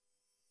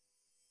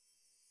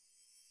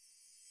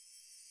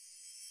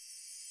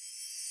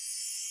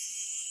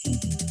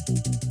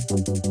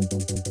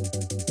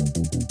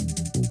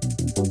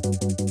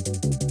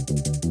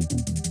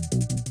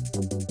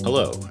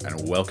Hello,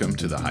 and welcome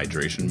to the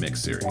Hydration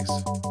Mix Series.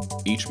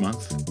 Each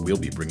month, we'll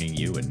be bringing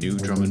you a new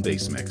drum and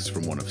bass mix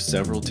from one of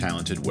several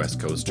talented West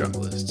Coast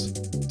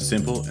junglists.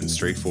 Simple and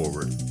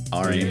straightforward,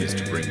 our aim is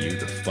to bring you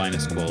the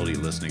finest quality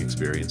listening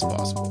experience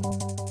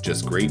possible.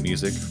 Just great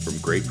music from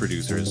great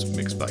producers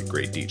mixed by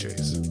great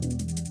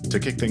DJs. To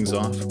kick things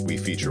off, we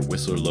feature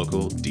Whistler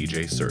local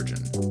DJ Surgeon.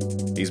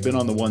 He's been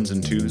on the ones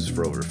and twos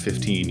for over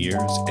 15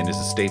 years and is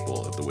a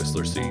staple of the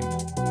Whistler scene.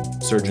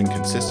 Surgeon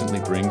consistently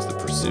brings the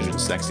precision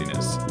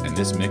sexiness, and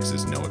this mix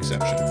is no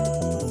exception.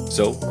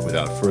 So,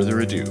 without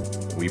further ado,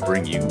 we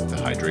bring you the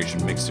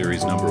Hydration Mix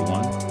Series number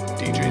 1,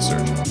 DJ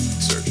Surgeon.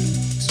 Surgeon,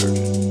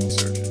 Surgeon,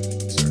 Surgeon.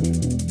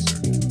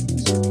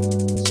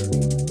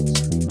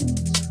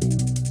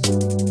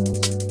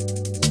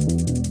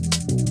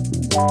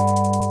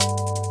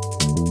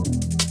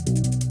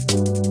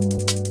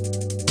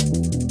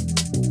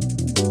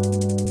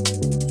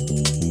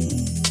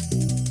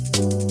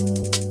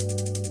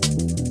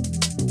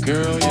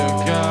 Girl, you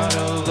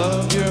gotta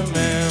love your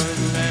man.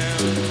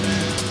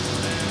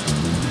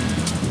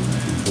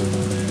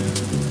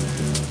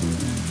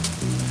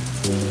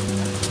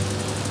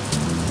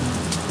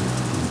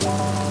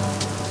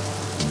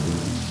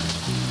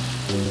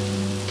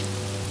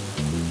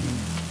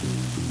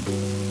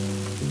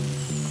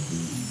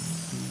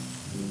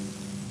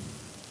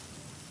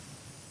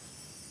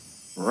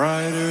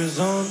 Riders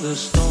on the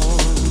storm.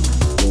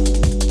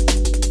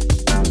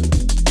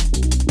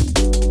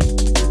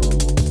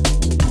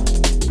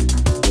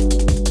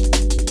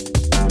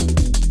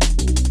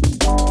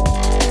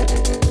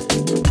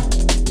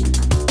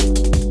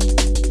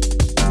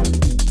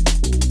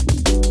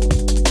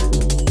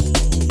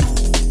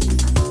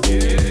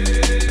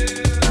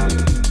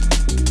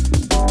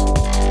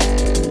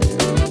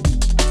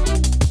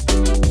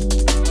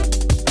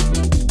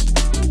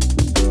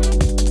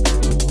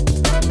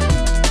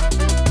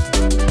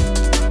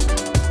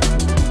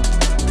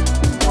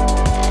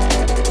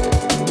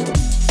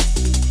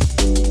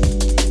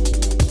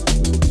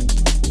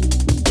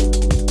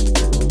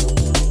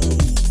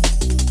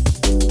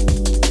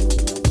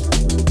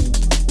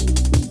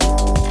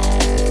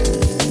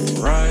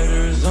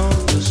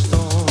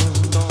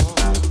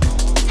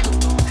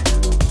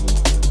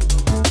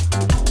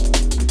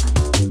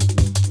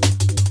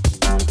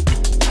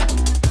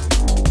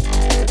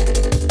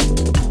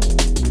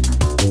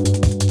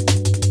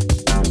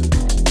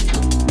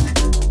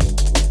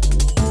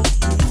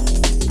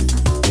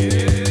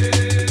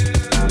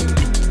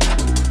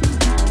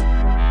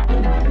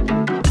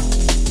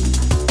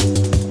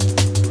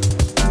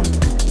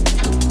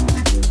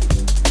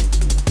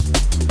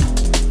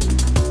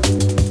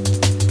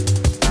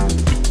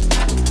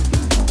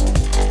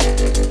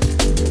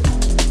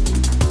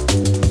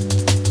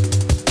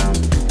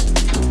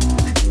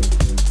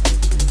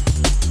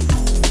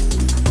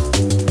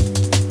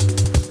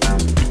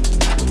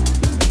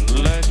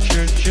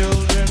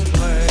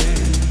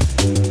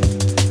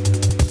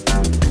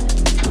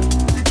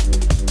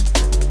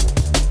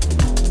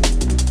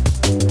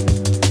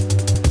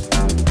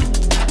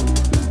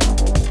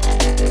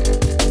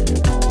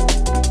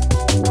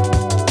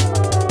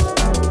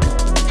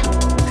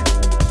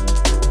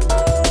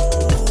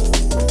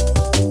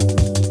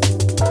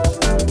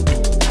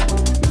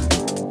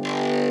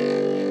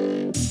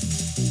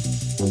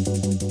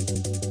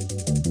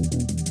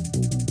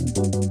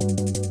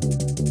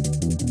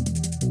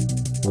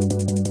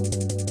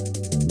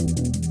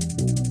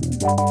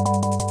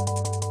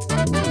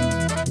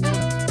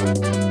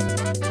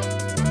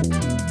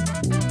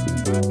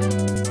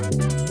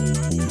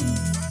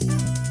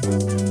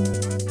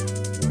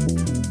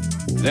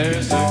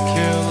 There's a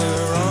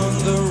killer on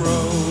the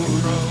road.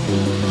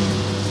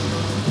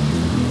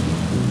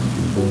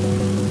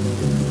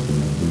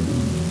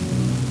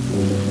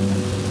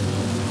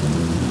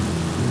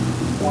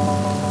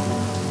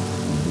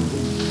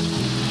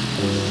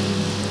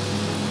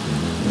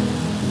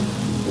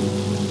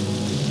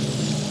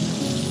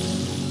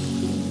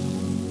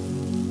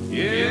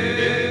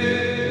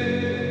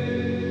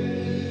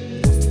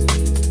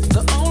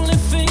 The only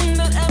thing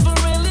that ever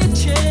really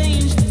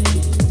changed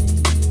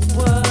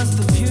was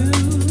the view.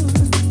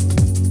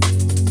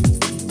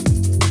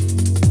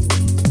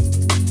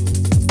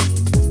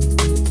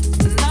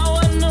 Now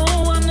I know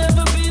I'll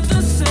never be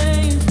the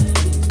same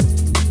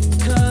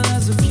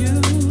 'cause of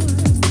you.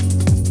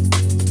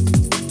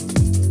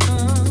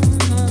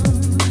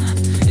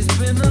 It's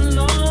been a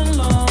long,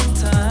 long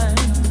time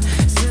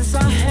since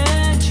I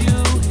had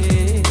you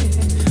here.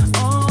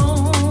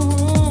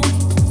 Oh,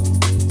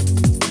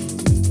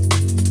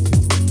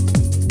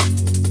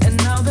 and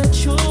now that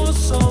you're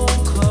so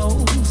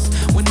close,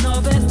 when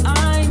all that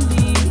I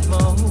need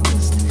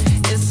most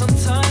is some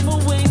time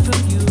away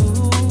from you.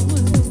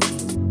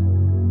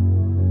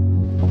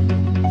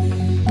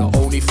 The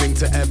only thing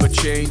to ever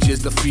change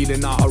is the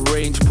feeling out of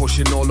range, pushing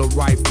pushing all the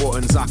right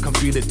buttons. I can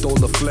feel it though,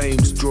 the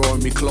flames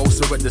drawing me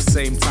closer at the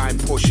same time,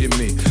 pushing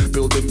me,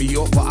 building me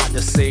up, but at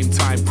the same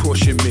time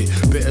crushing me.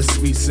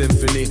 Bittersweet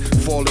symphony,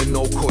 falling,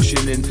 no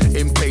cushioning.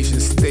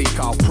 Impatient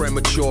stakeout,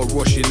 premature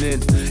rushing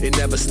in. It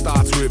never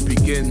starts where it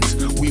begins.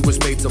 We was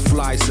made to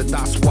fly, so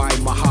that's why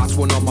my heart's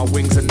one on my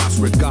wings, and that's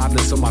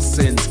regardless of my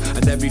sins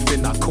and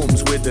everything that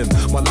comes with them.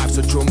 My life's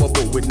a drummer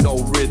but with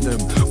no rhythm,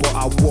 but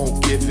I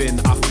won't give in.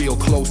 I feel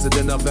closer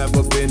than I've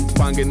ever been,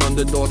 banging on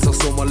the door till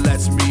someone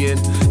lets me in.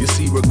 You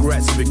see,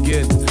 regrets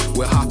begin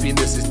where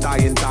happiness is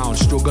dying down,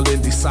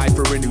 struggling,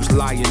 deciphering who's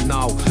lying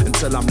now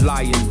until I'm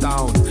lying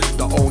down.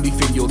 The only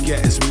thing you'll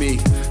get is me.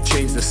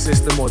 Change the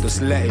system or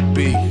just let it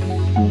be.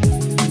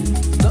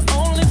 The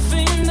only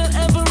thing that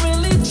ever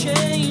really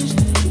changed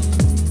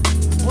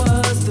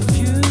was the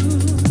view.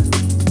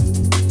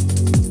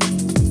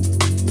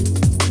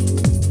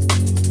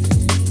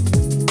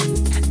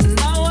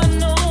 Now I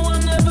know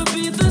I'll never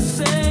be the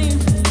same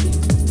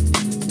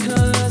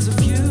 'cause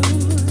of you.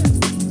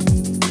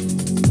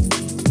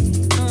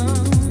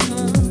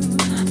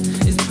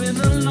 It's been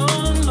a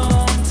long,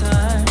 long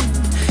time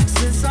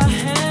since I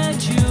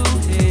had you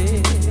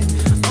here.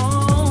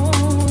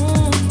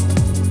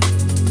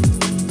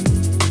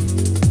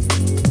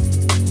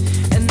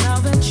 And now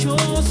that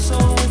you're so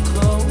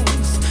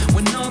close,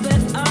 when all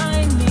that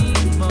I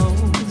need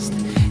most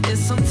is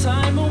some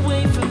time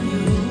away from you.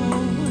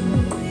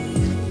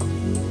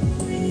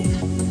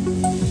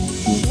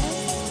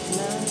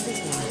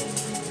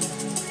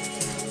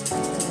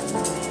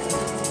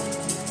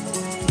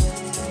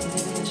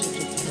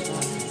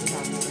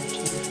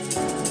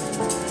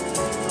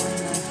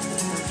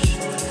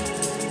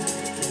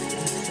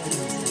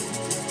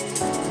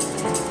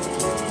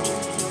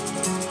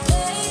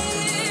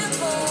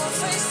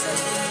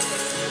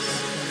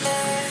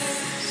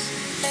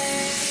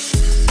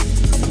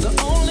 The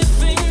only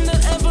thing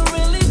that ever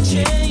really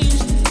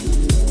changed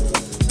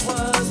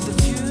was the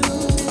view.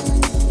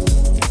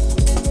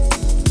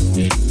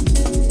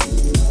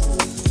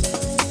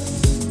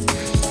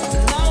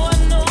 Now I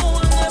know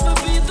I'll never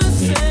be the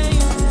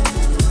same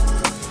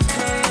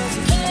 'cause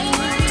of you.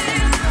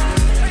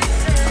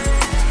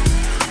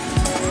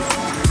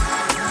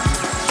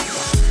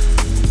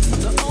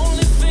 The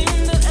only thing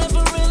that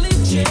ever really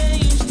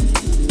changed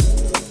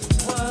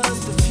was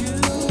the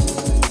view.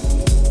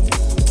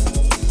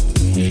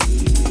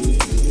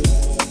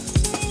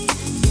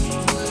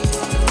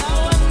 Now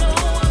I know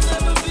I'll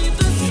never be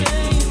the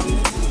same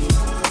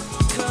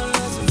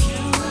 'cause of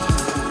you.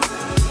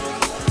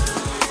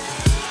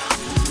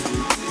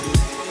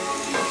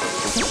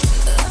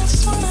 I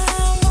just wanna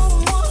have all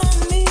what I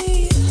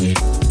need.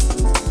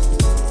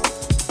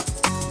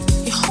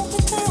 You hold me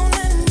down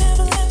and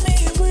never let me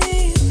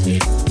breathe.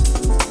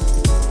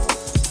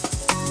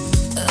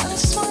 I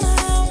just wanna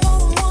have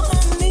all what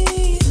I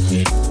need.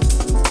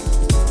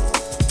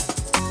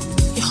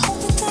 You hold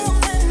me down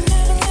and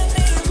never let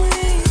me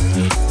breathe.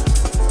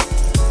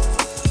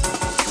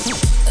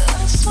 I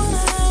just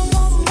wanna have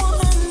all what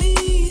I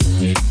need.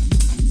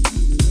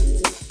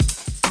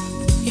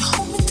 You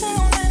hold me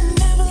down and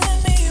never let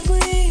me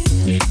breathe.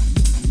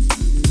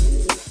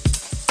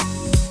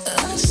 I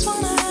just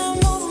wanna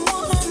have all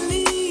what I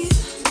need.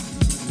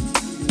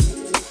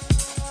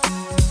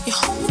 You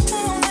hold me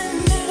down and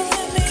never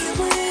let me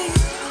breathe.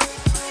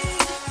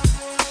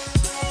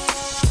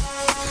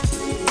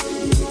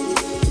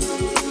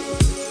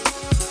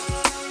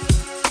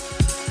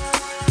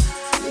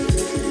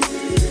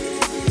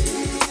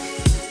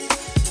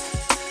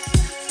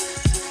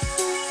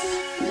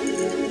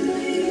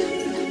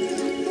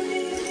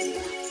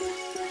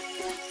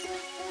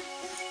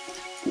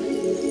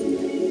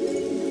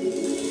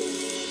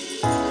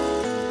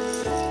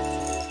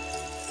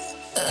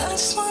 I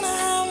just wanna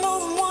have more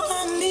than what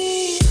I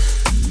need.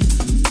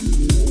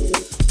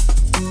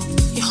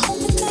 You hold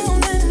me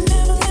down and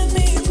never let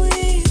me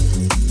breathe.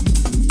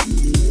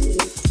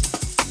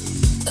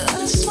 I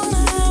just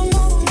wanna have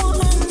more than what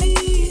I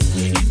need.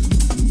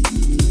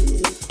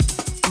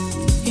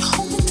 You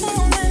hold me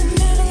down and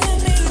never let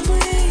me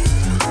breathe.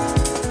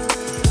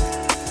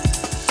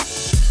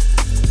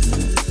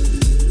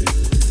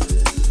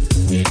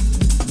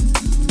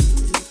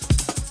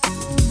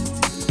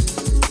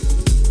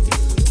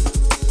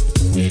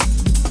 Yeah.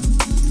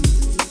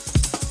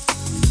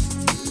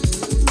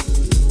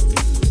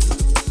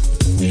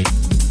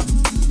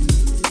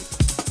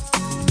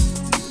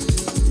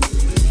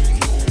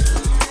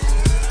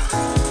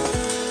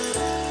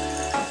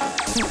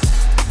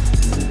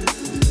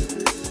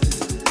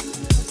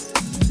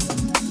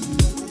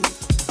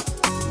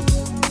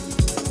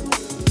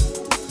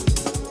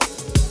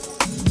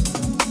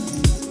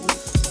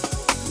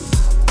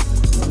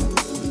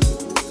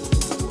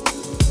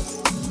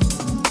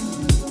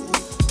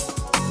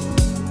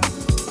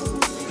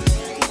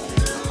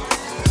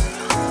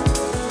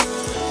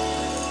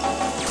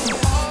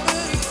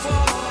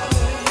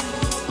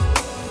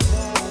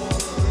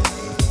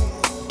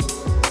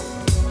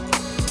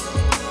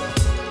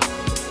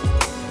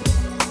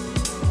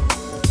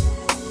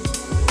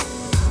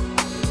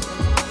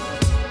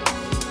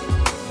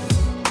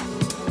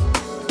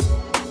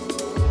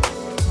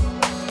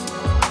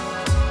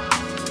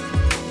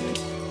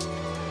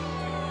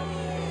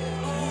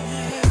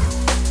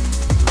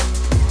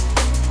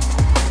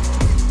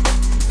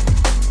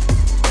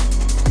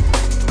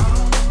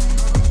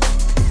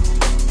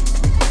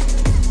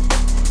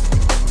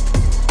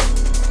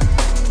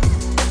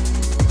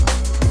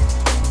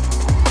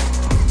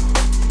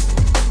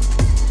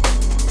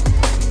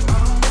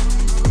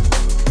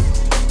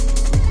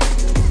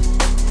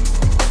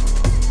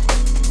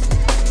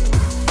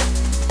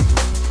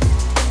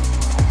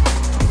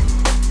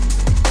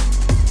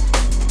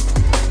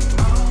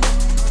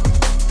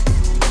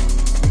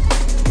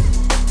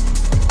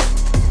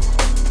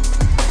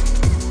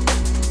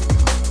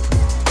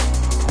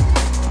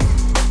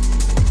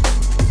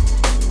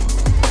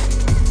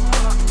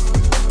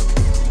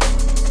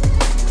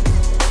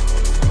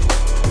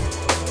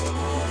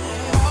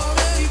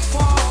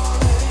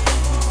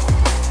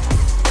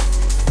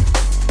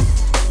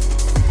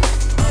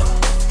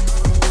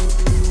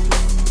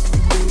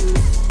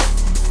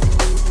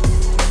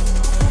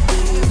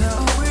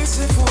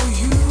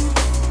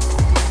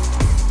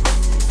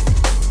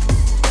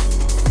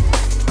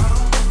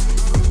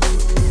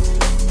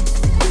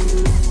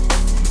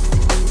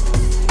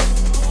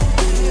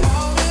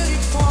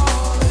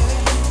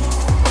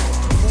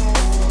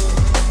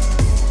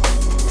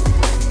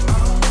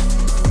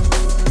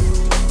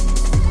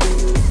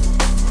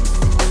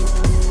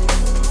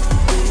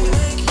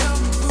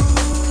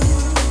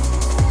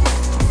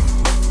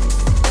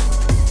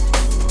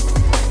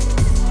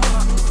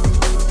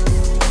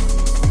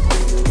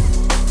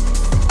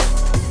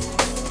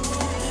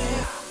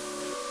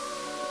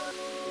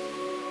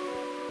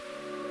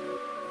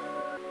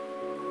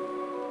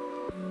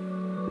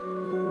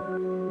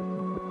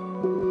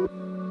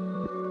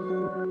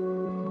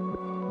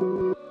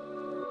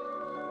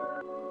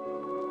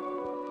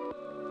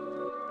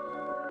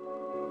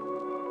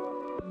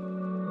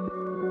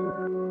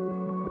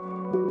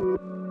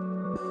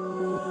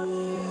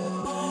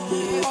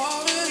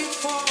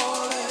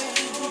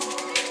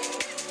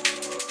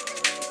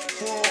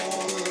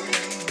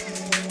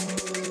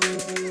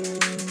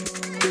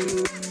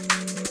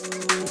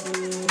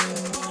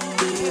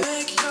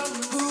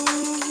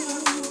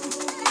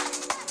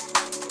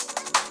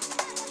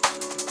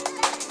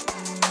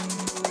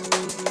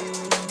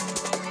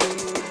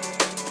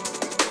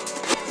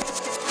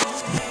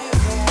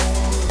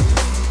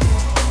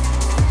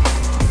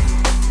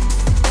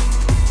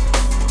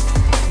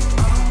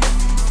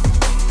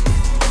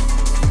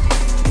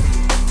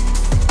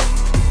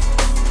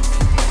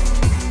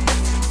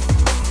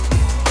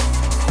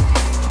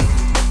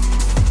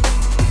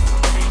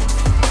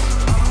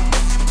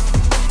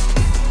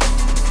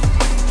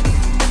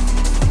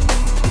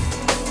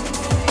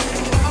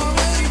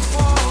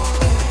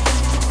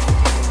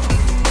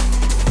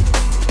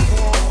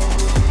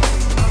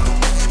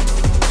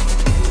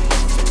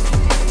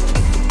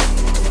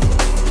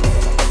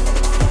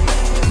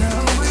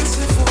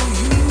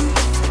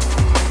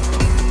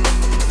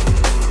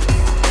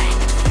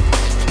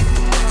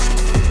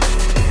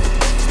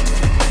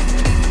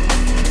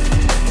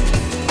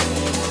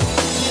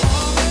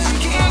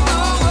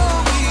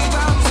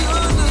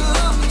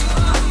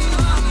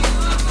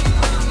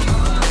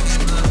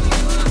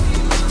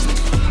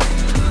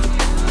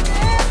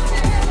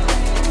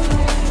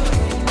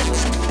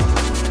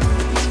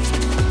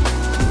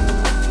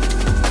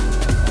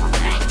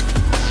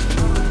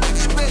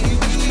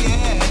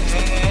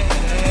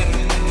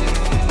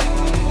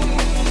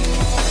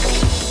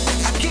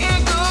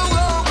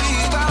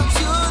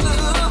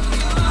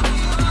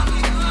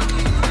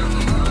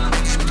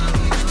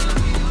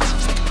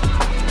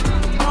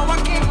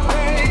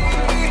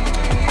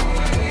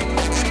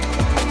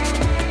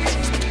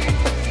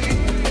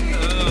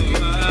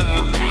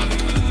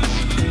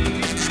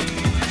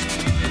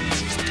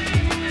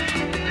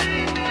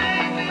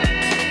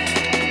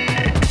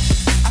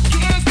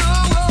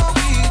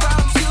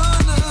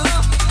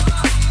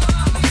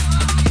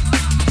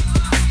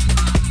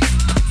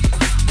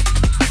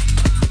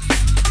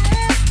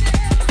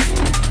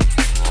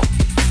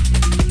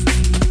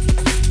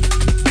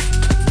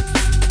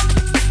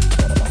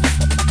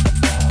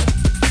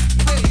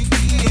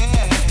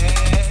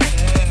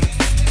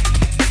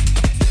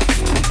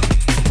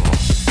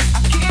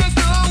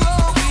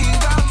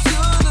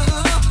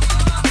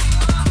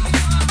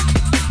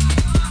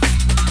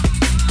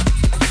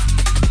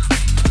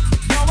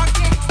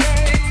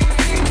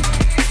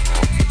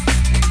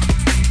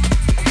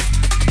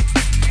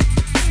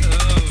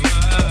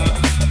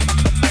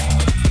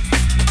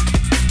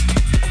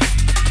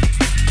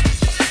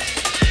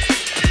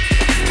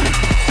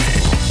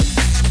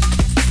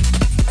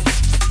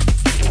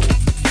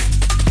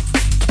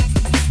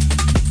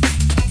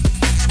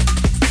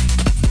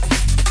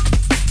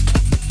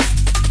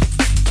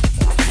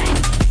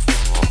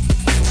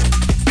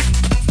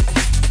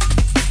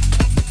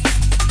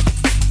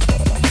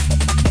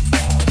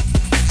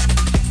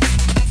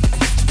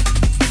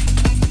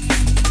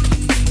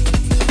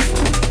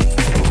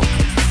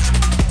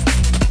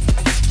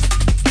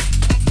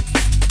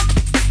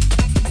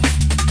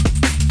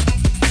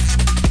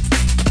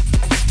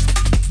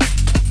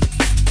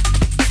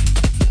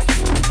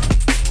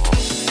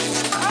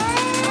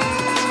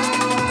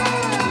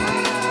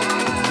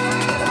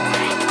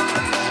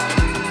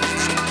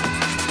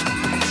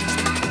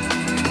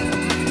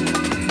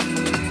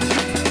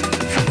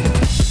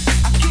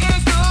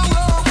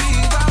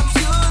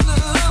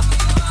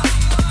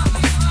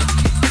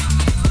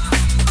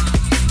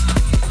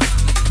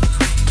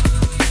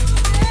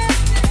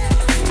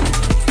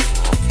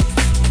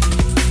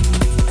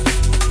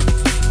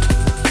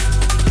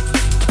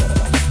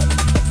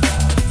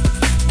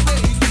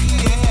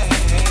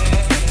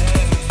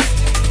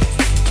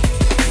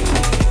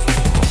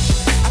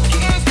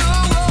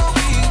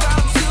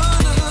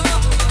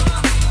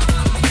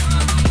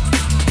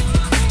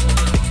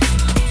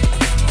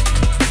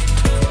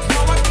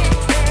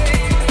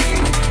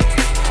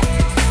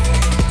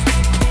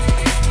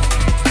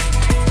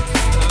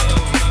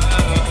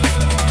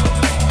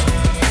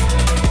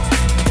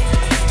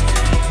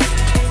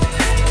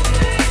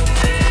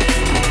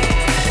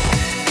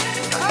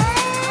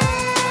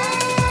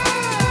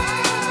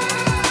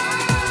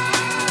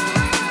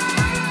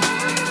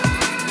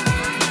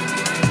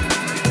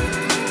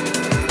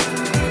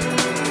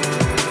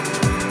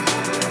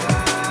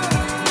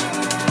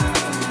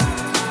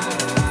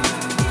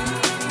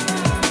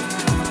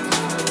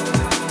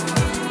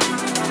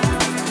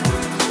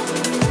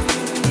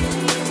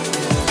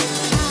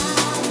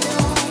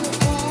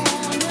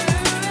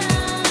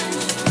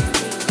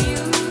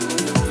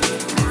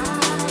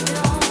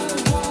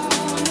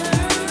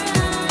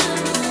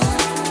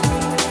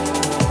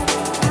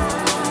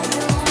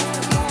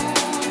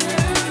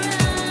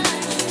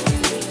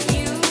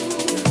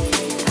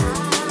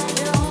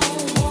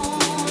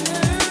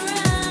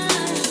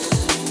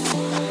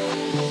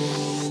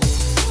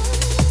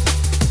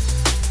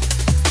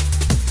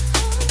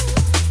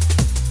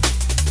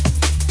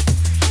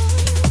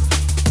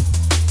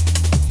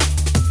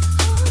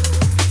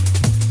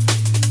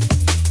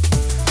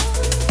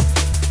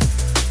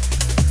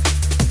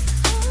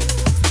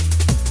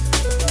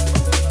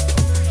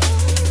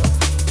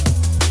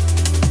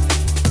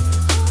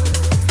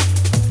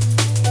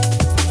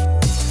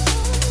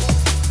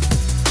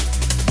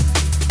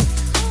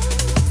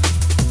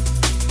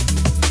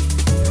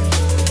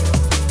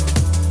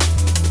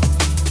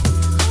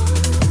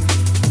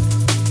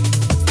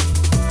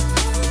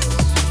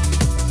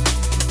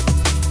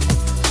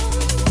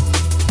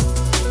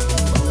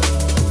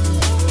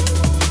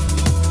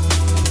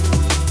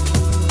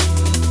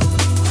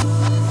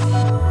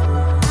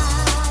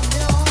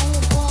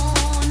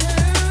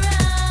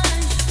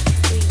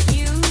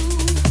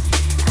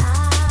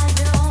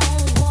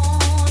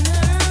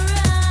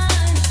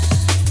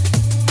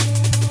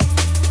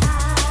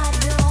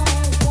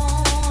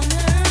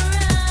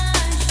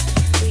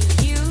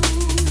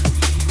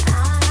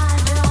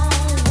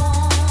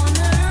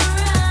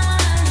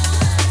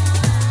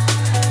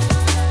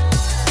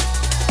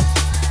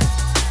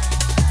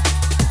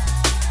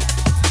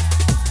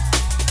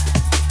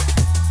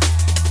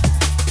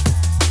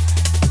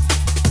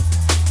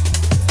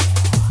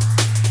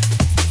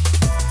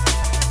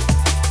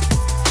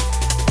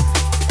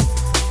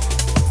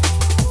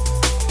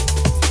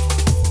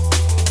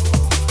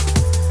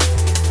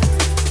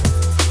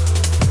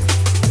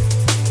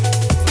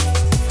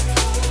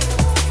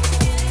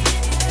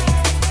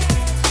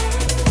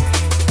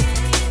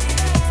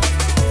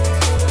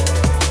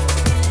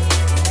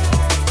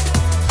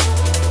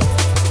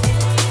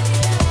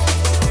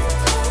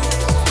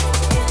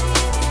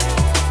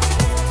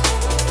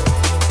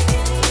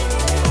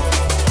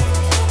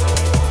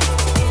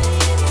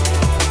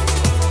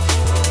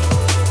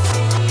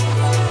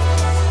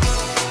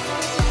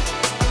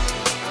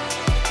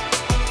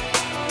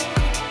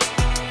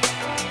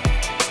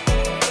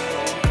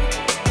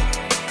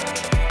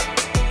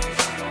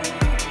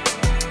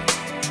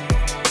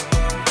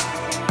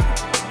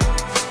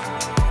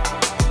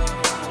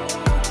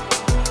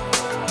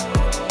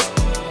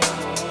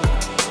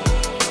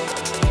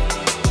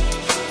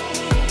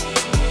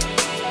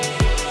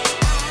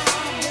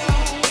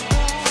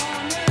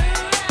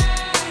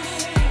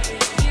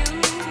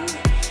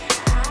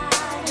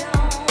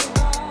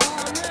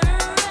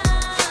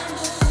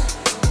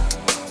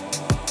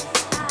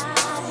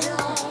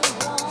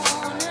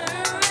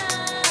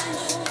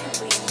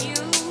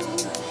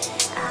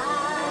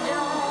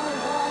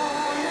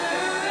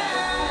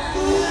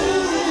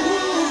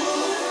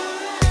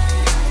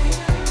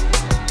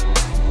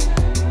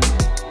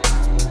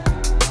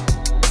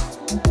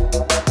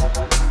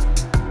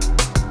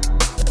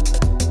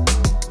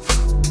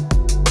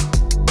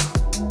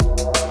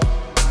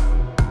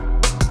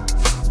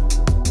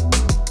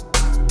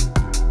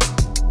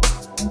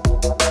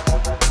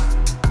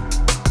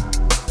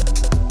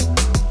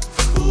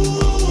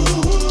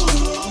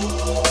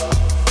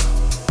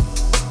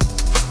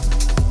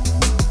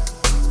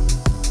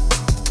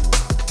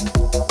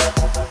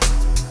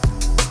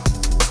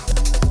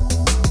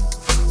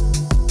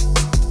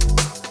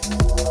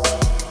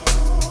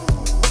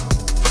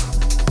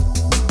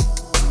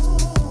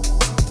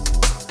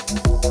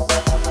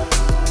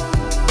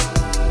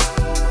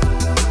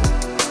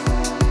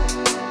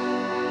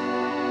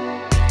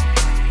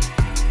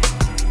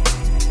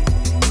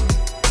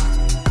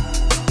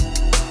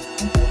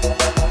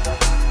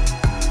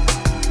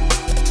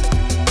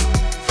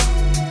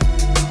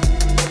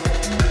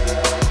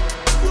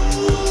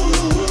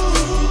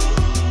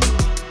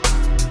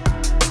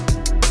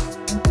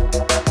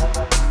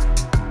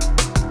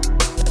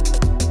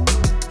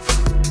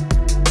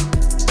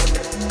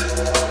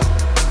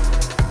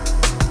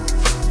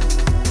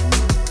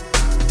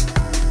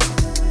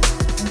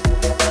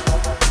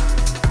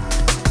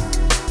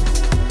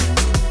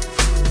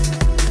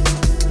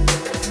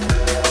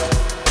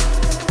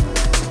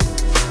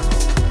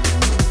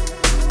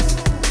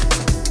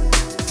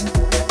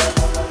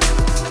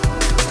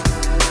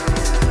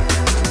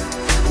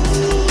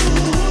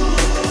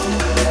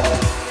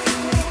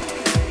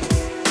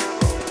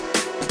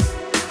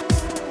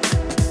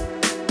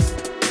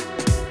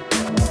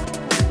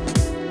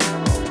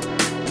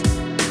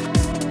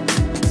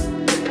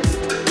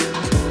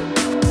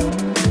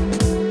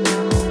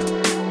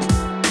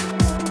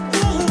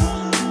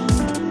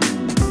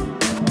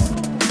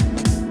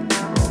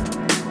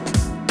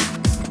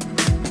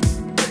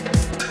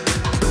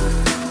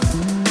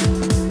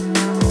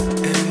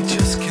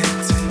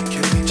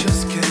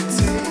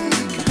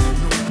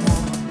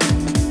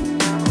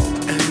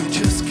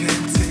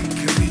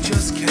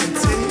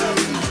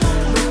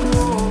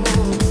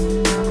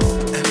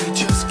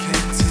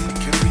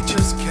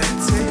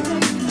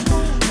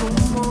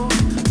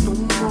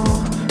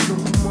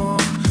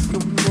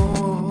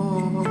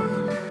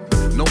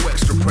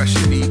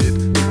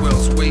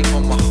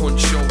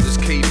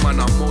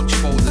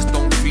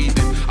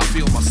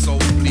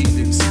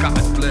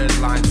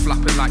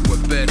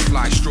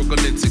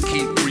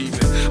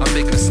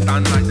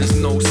 stand like there's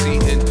no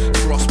seating.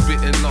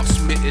 Frostbitten, not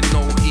smitten,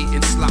 no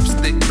heating.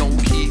 Slapstick, no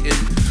heating.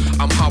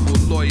 I'm Howell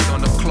Lloyd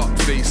on a clock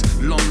face.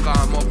 Long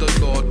arm of the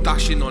Lord,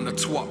 dashing on a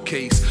twat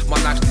case.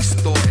 My life's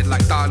distorted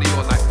like Dali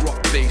or like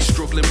rock bass.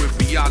 Struggling with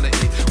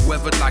reality,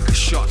 weathered like a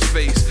shot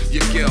face.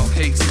 Your girl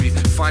hates me,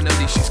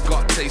 finally she's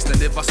got taste.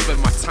 And if I spend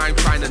my time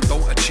trying and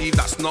don't achieve,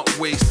 that's not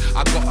waste.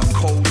 I got a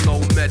cold, no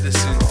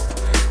medicine.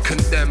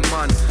 Condemned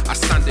man, I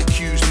stand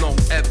accused, no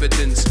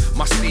evidence.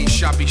 My steed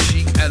shabby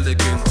chic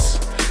elegance.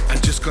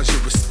 And just cause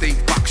you're a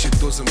state back shit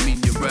doesn't mean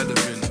you're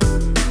relevant.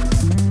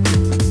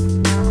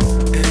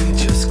 And we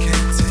just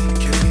can't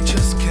take, and we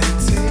just can't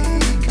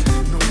take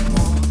no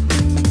more.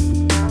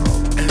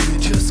 And we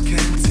just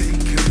can't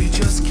take, and we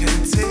just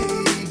can't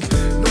take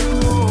no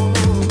more.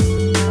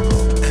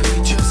 And we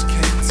just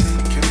can't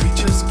take, and we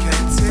just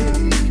can't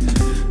take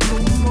no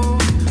more,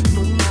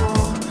 no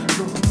more,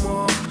 no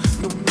more,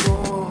 no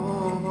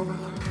more.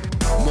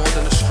 More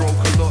than a stroke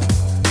of luck,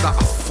 that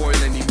I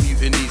foil any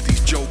mutinies.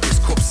 These jokers,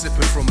 cup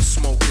sipping from a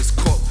smoker's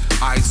cup.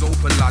 Eyes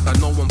open, lad, I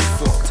know I'm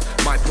fucked.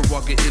 My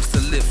prerogatives to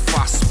live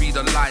fast, speed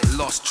of light,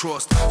 lost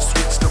trust.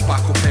 Switch the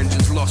backup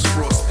engines, lost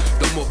thrust.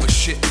 The mother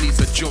shit needs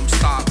a jump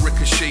start,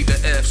 ricochet the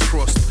earth's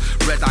crust.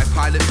 Red eye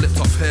pilot flipped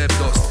off herb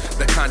dust.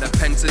 The kind of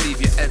pen to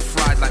leave your head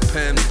fried like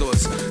perm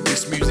does.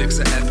 This music's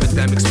an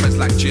epidemic, spreads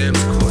like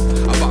germs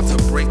could. About to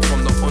break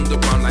from the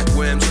underground like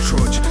worms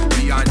trudge.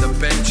 Behind the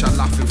bench, I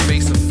laugh and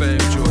face a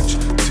firm judge.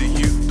 To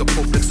you, the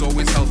public's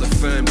always held a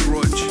firm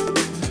grudge.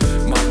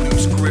 My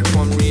loose grip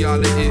on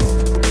reality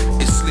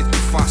is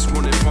slipping fast,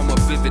 running from a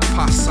vivid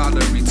past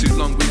salary. Too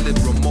long we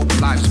live remote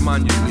lives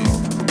manually.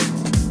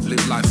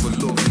 Live life for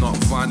love, not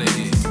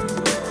vanity.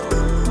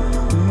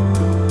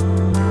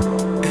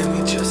 And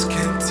we just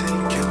can't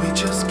take, and we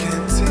just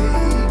can't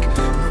take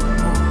no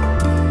more.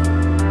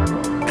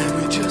 And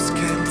we just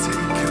can't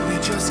take, and we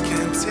just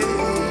can't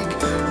take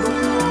no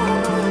more.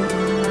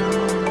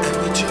 And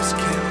we just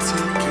can't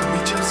take, and we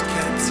just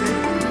can't take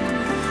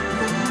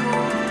no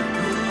more,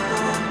 no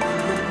more,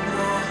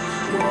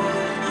 no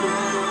more.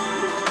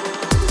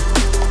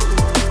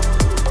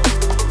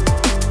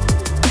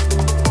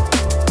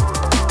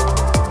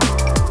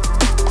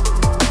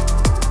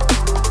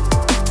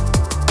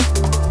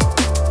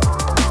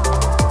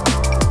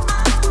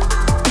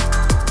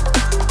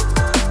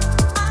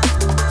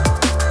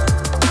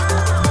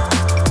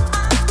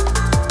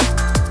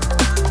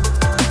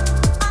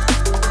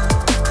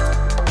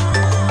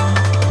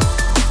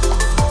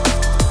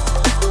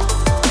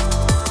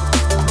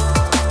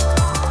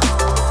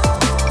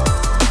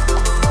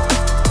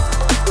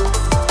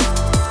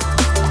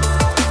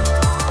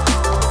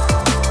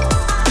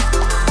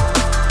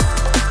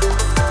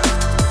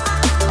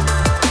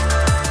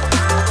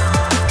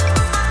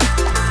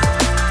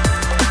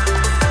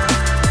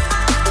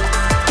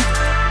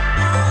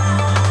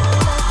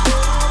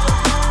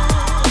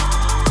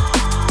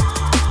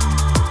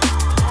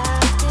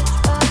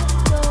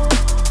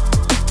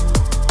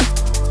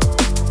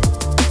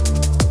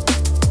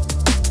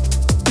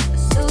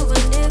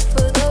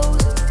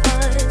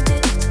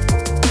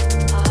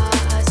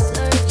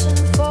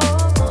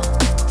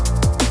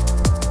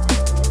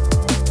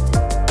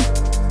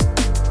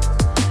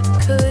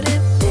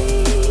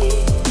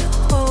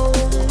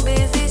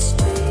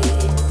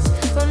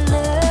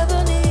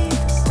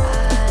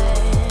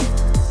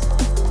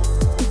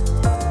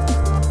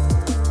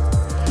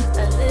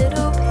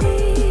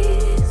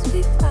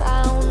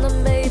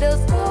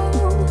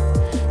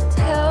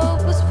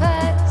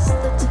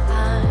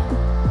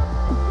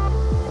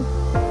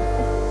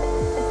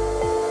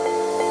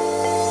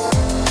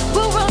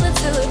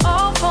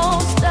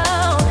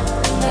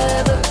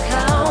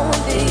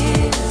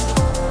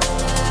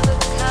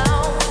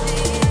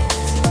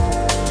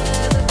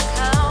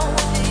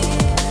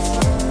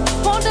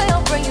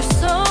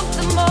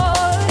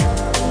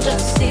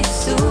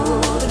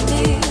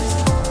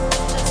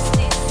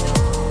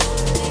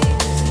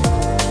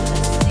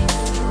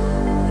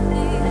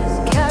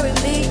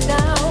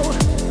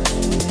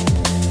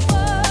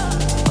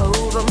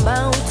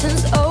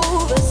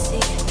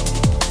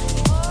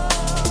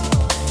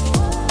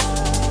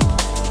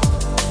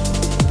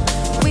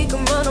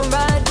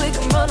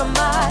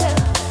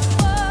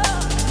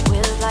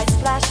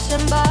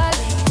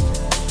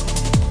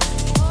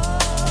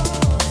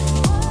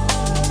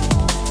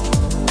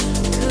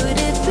 Could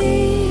it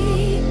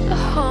be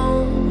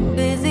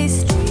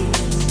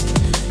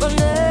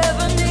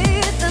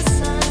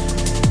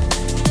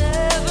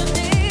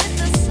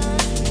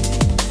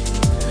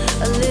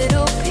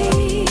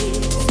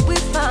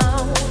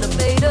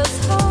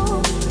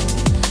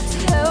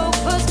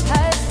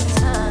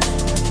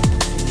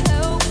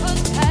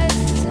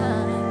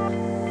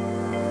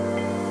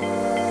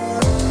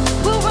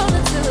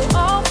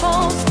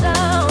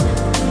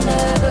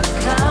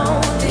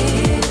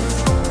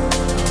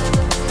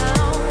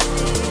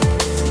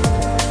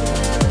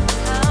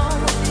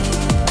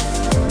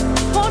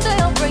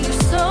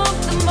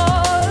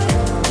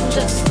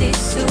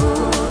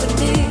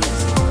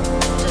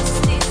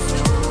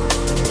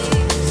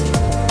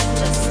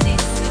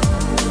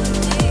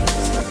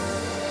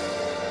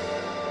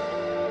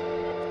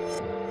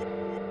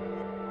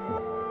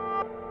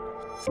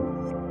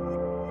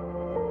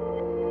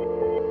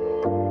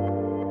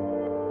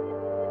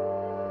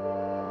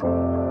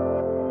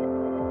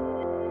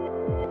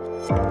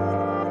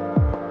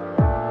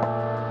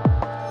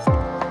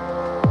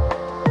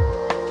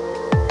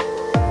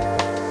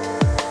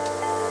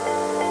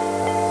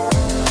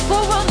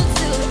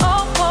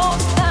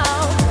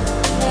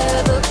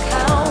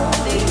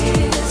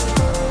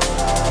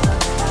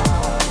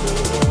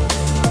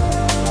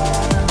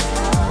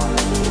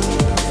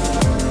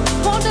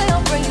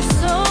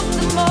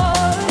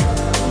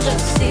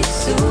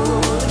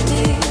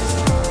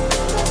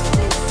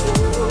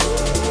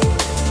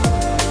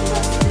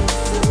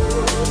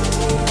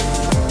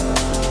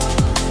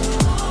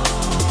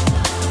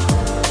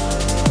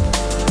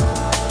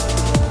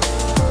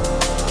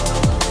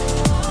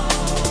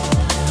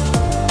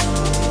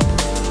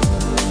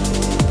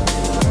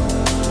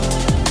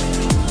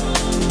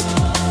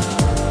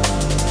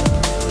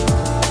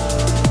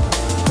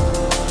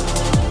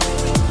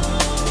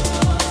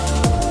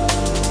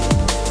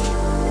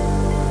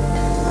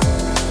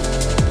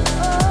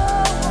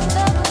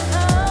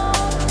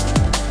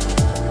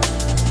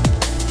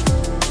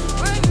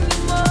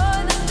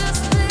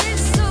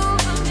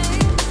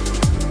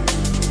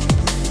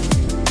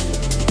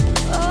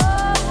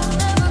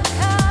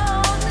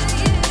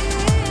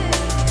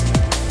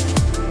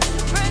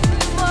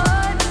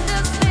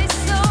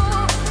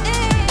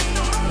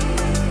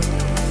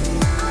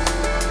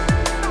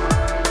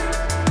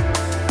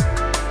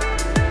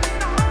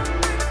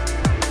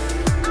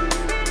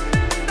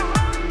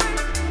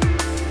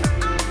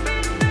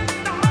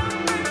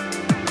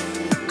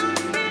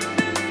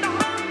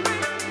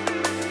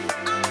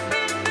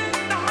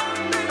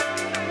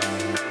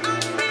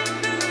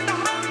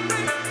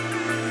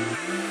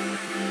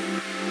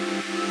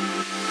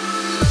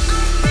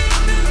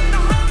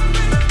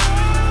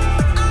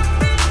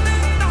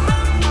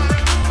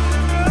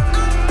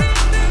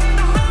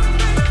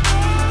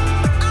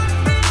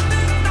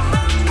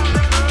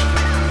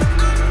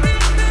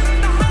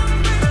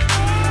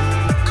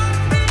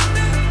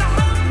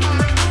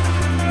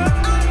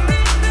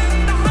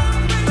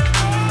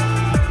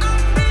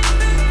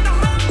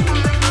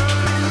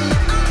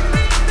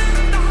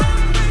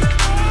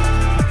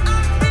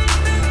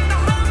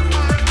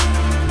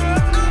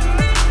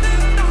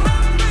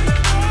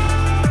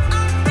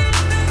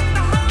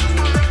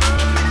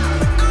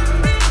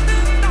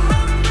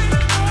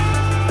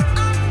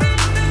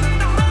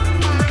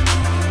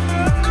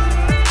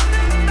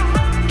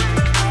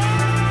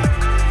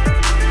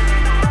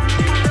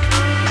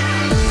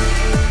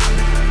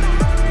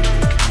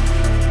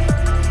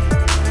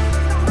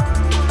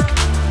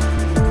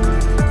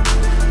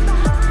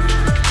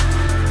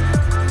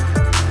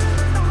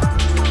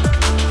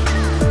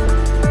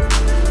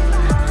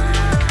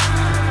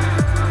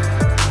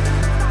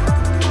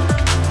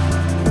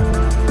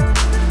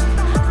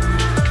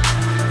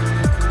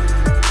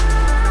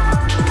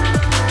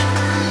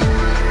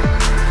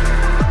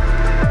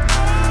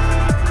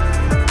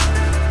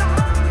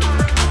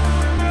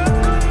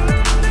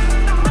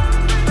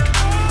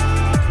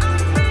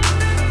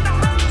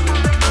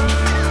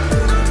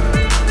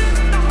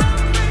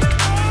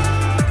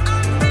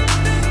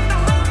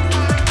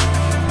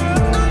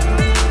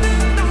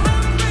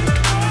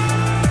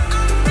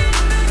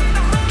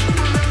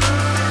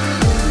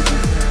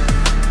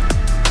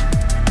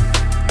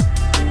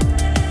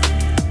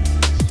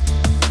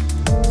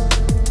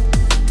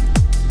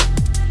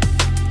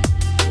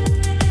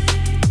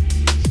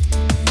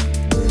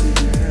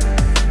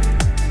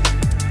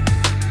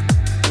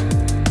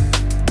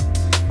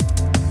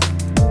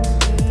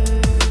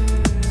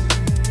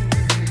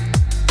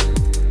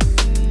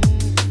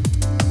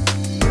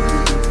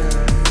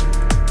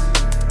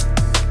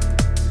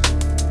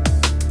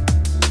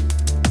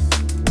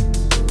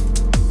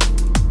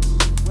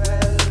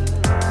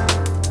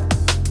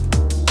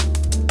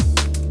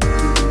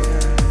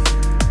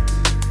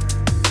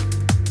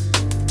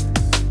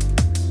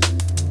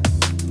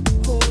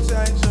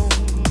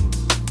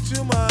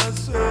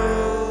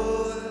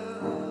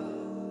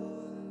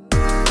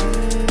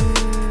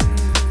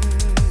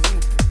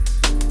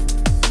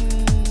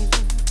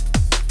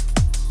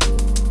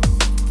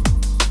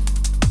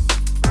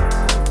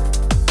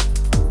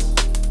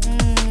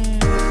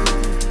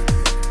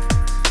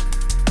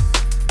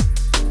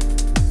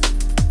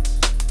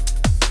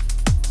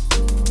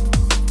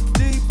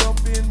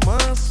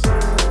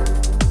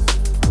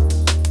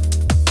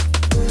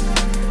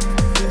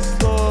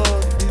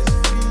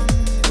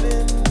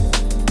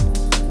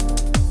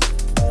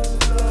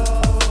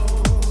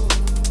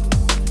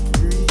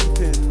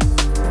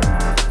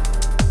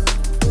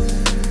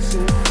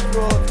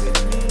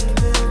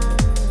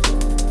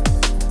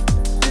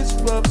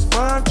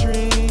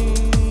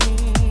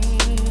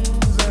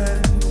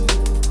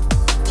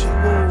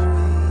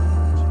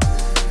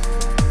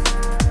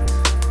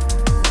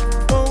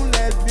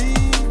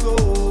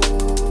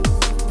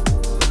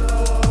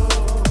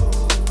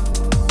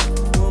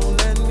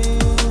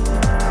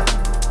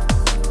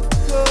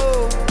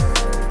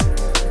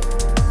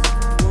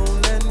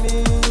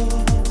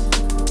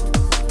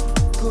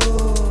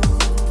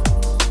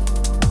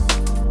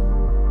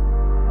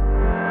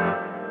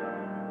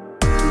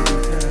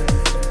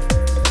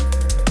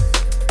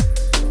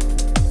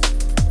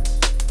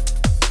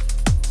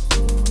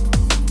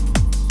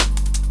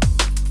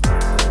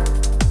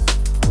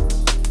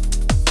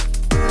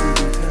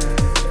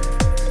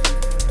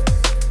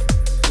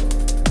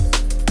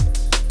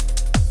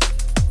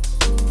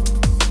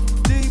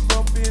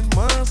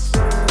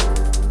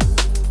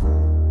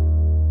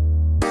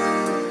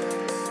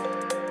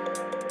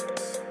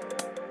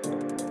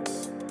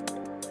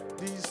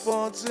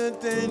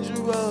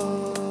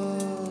dangerous.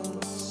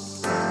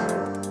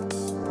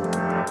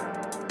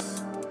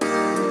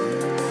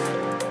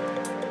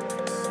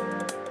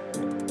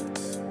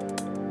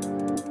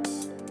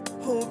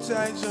 Hold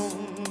tight,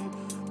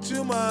 John,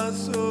 to my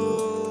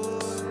soul.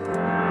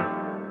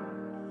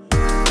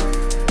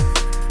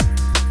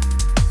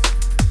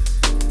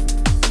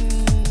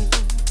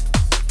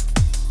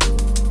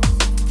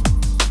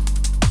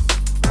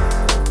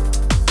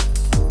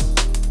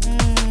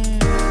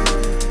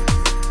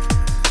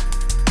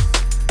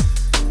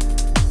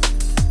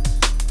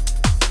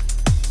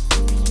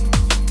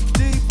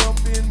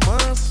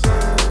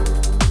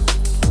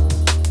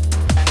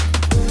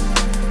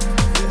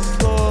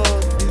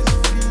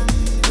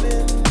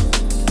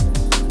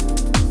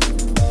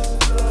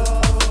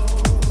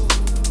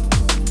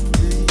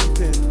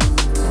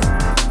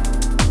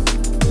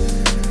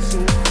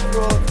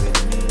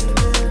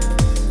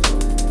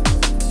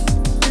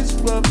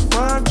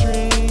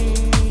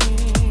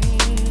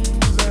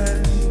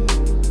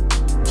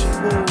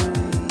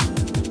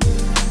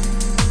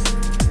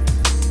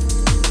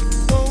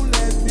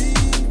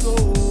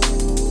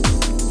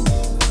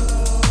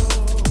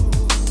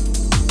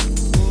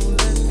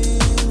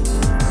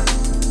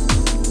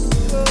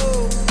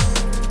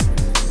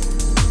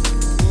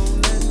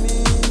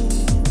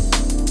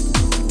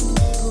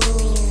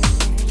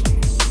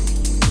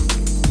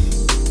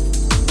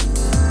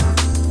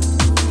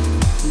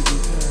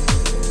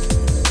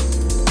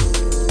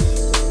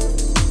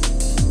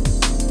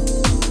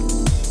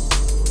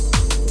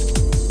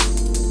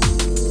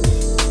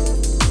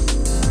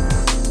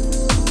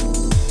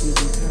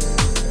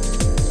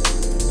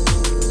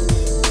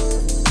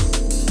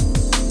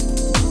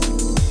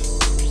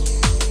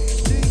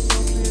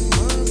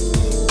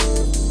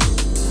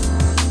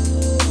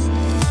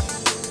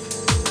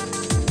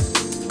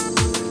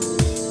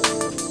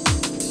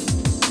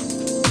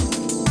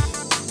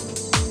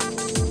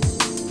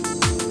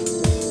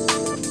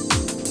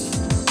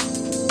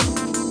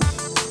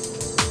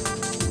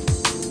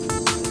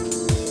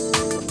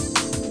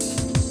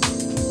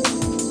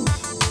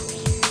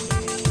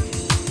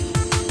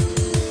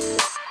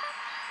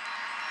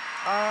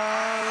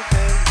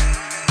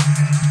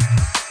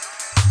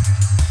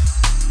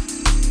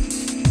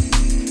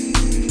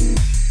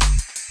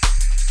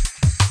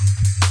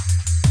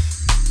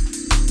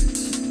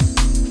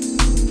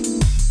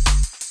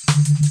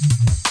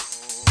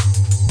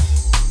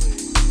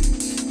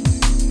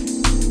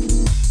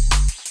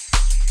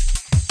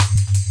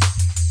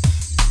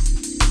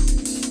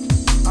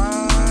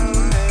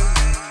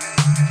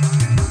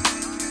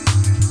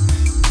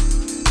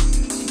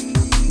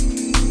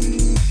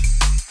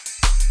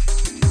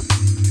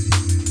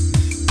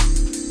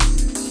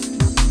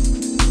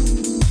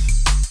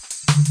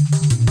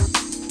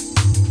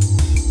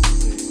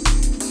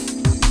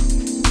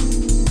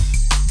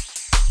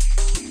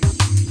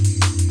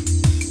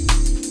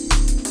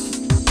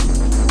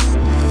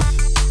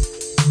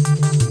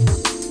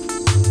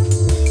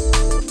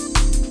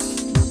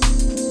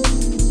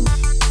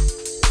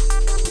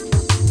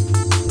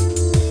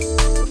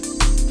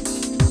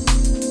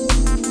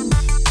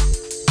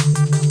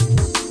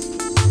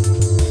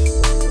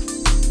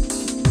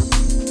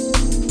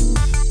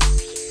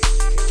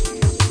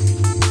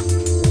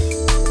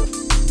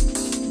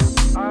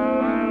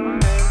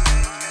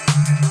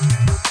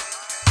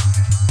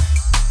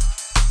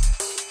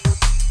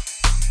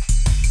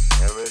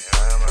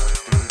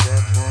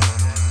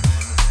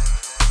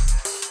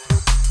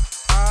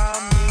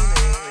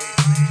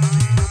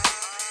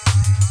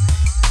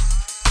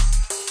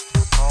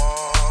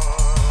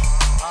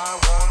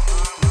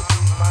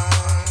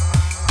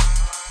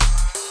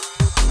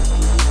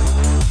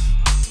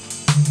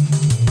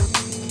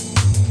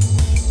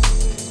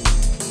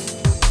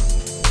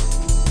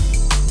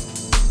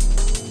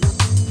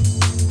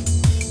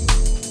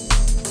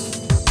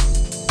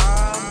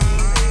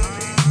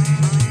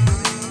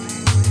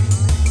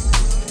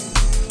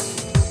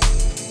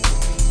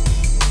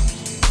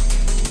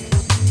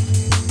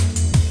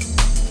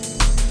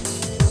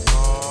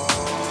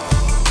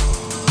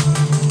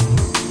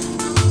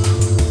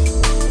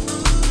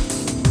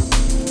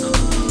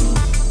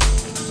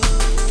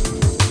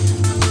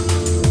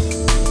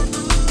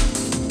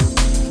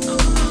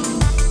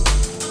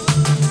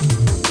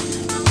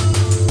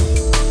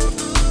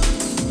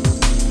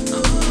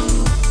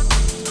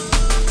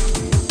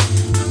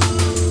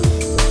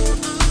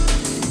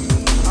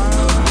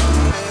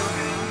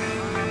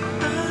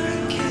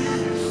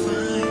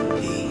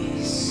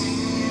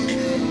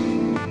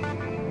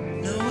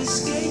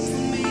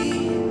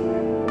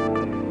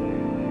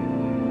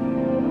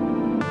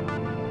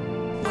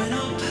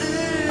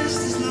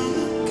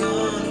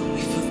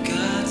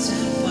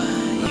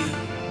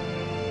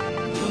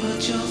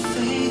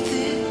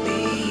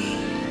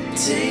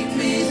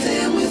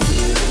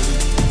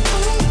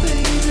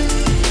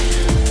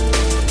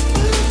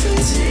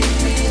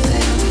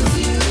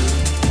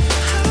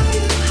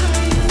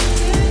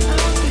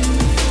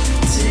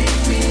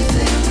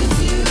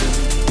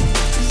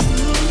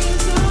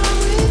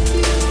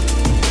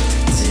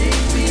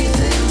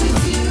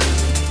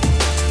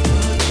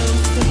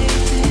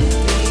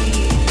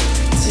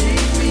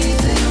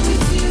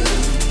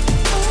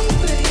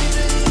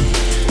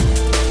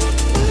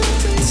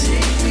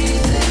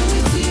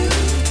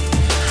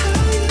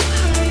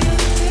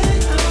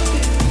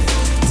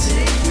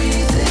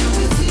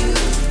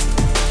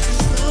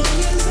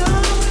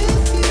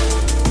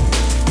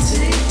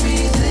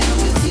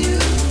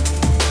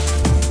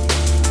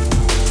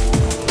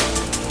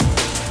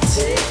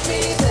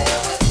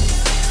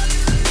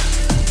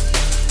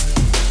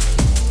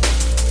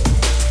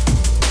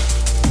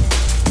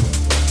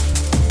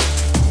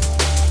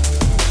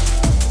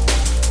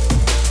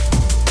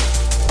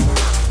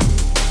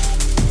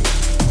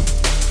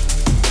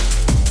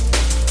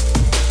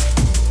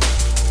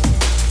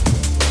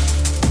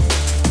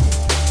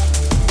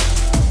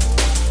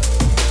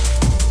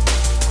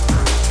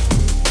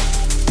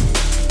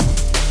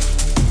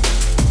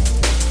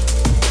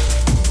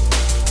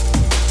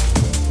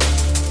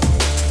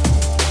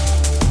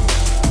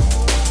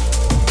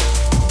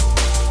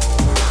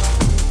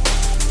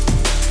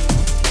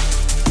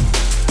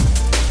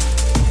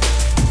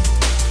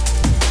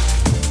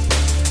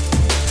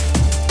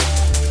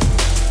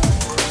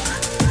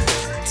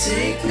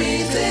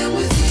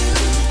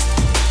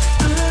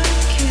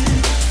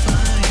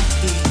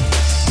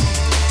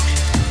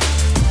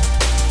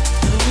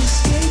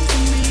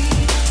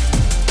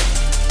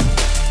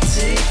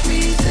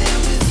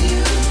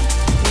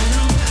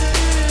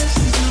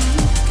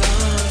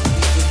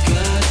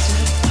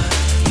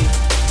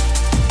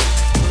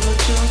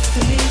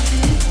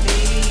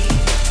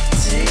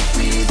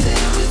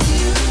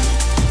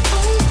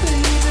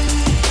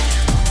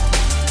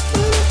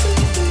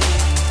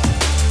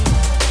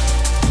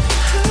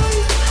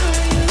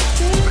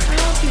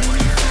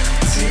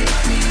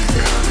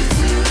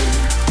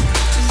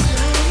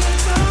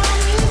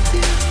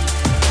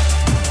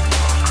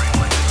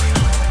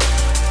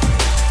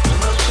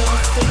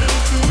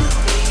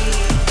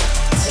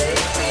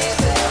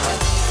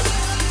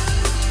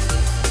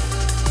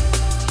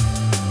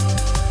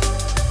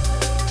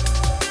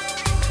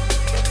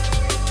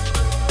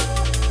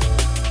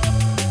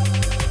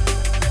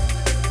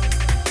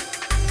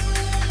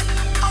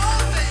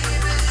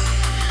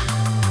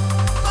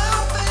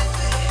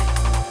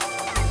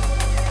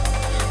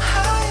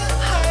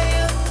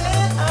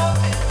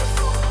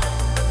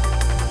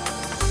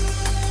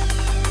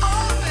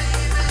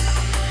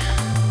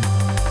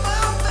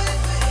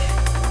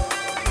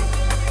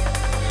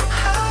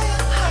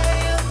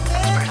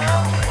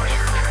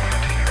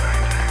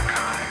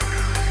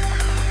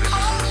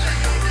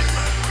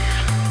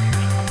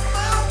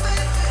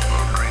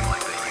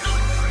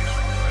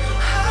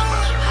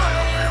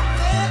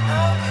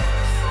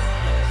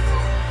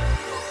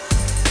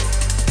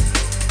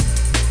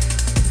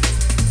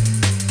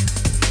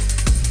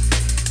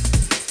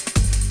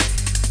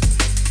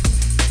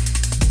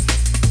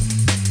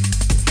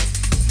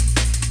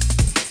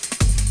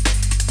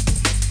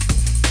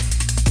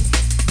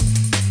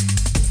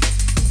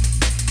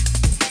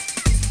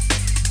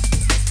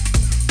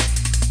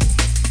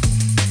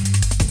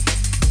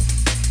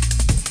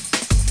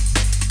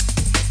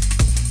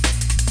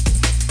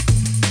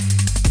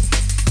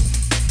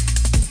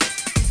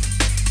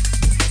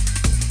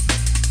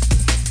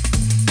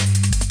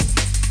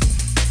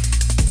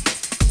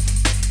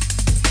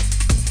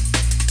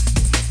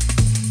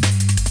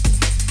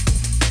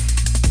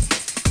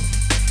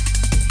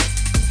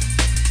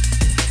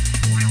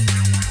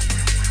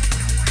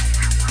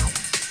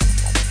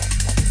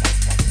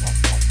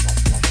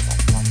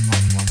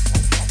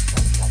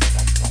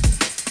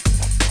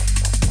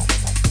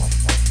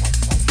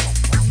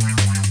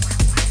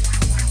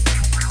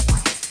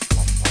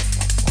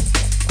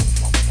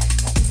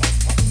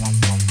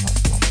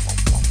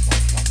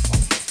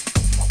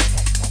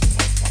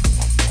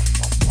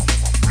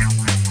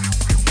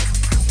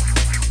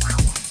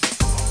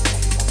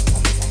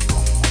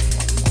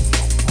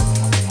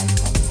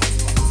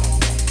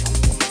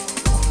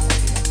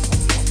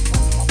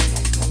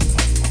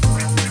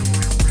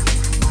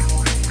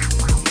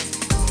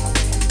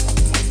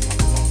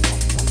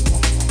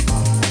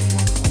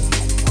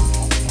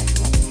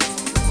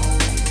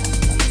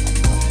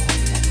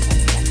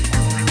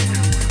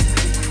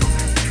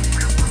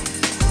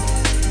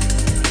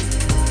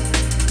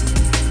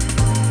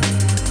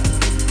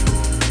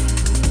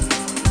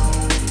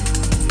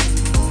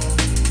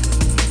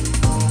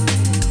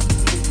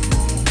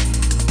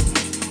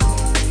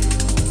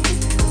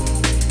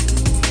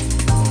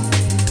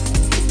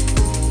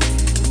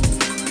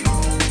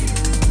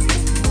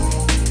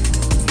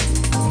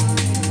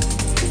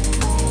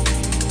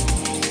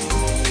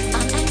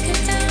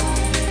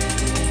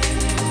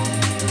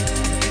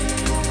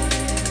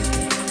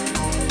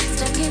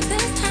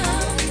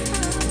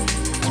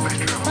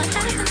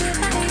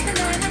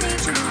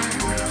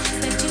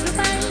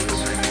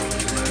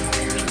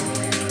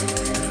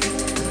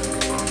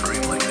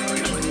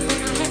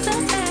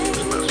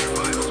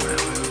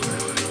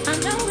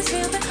 always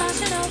real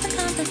because you know the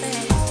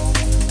contemplate.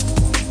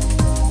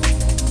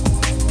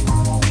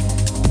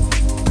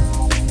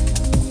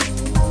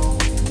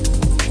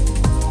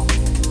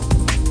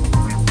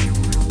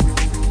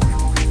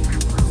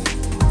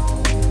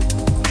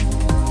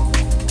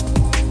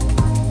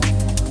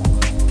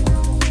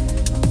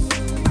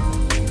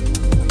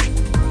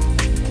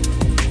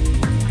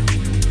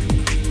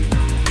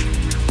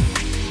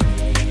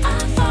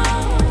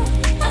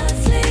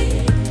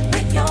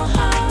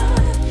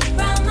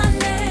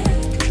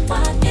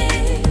 What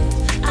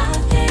if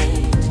I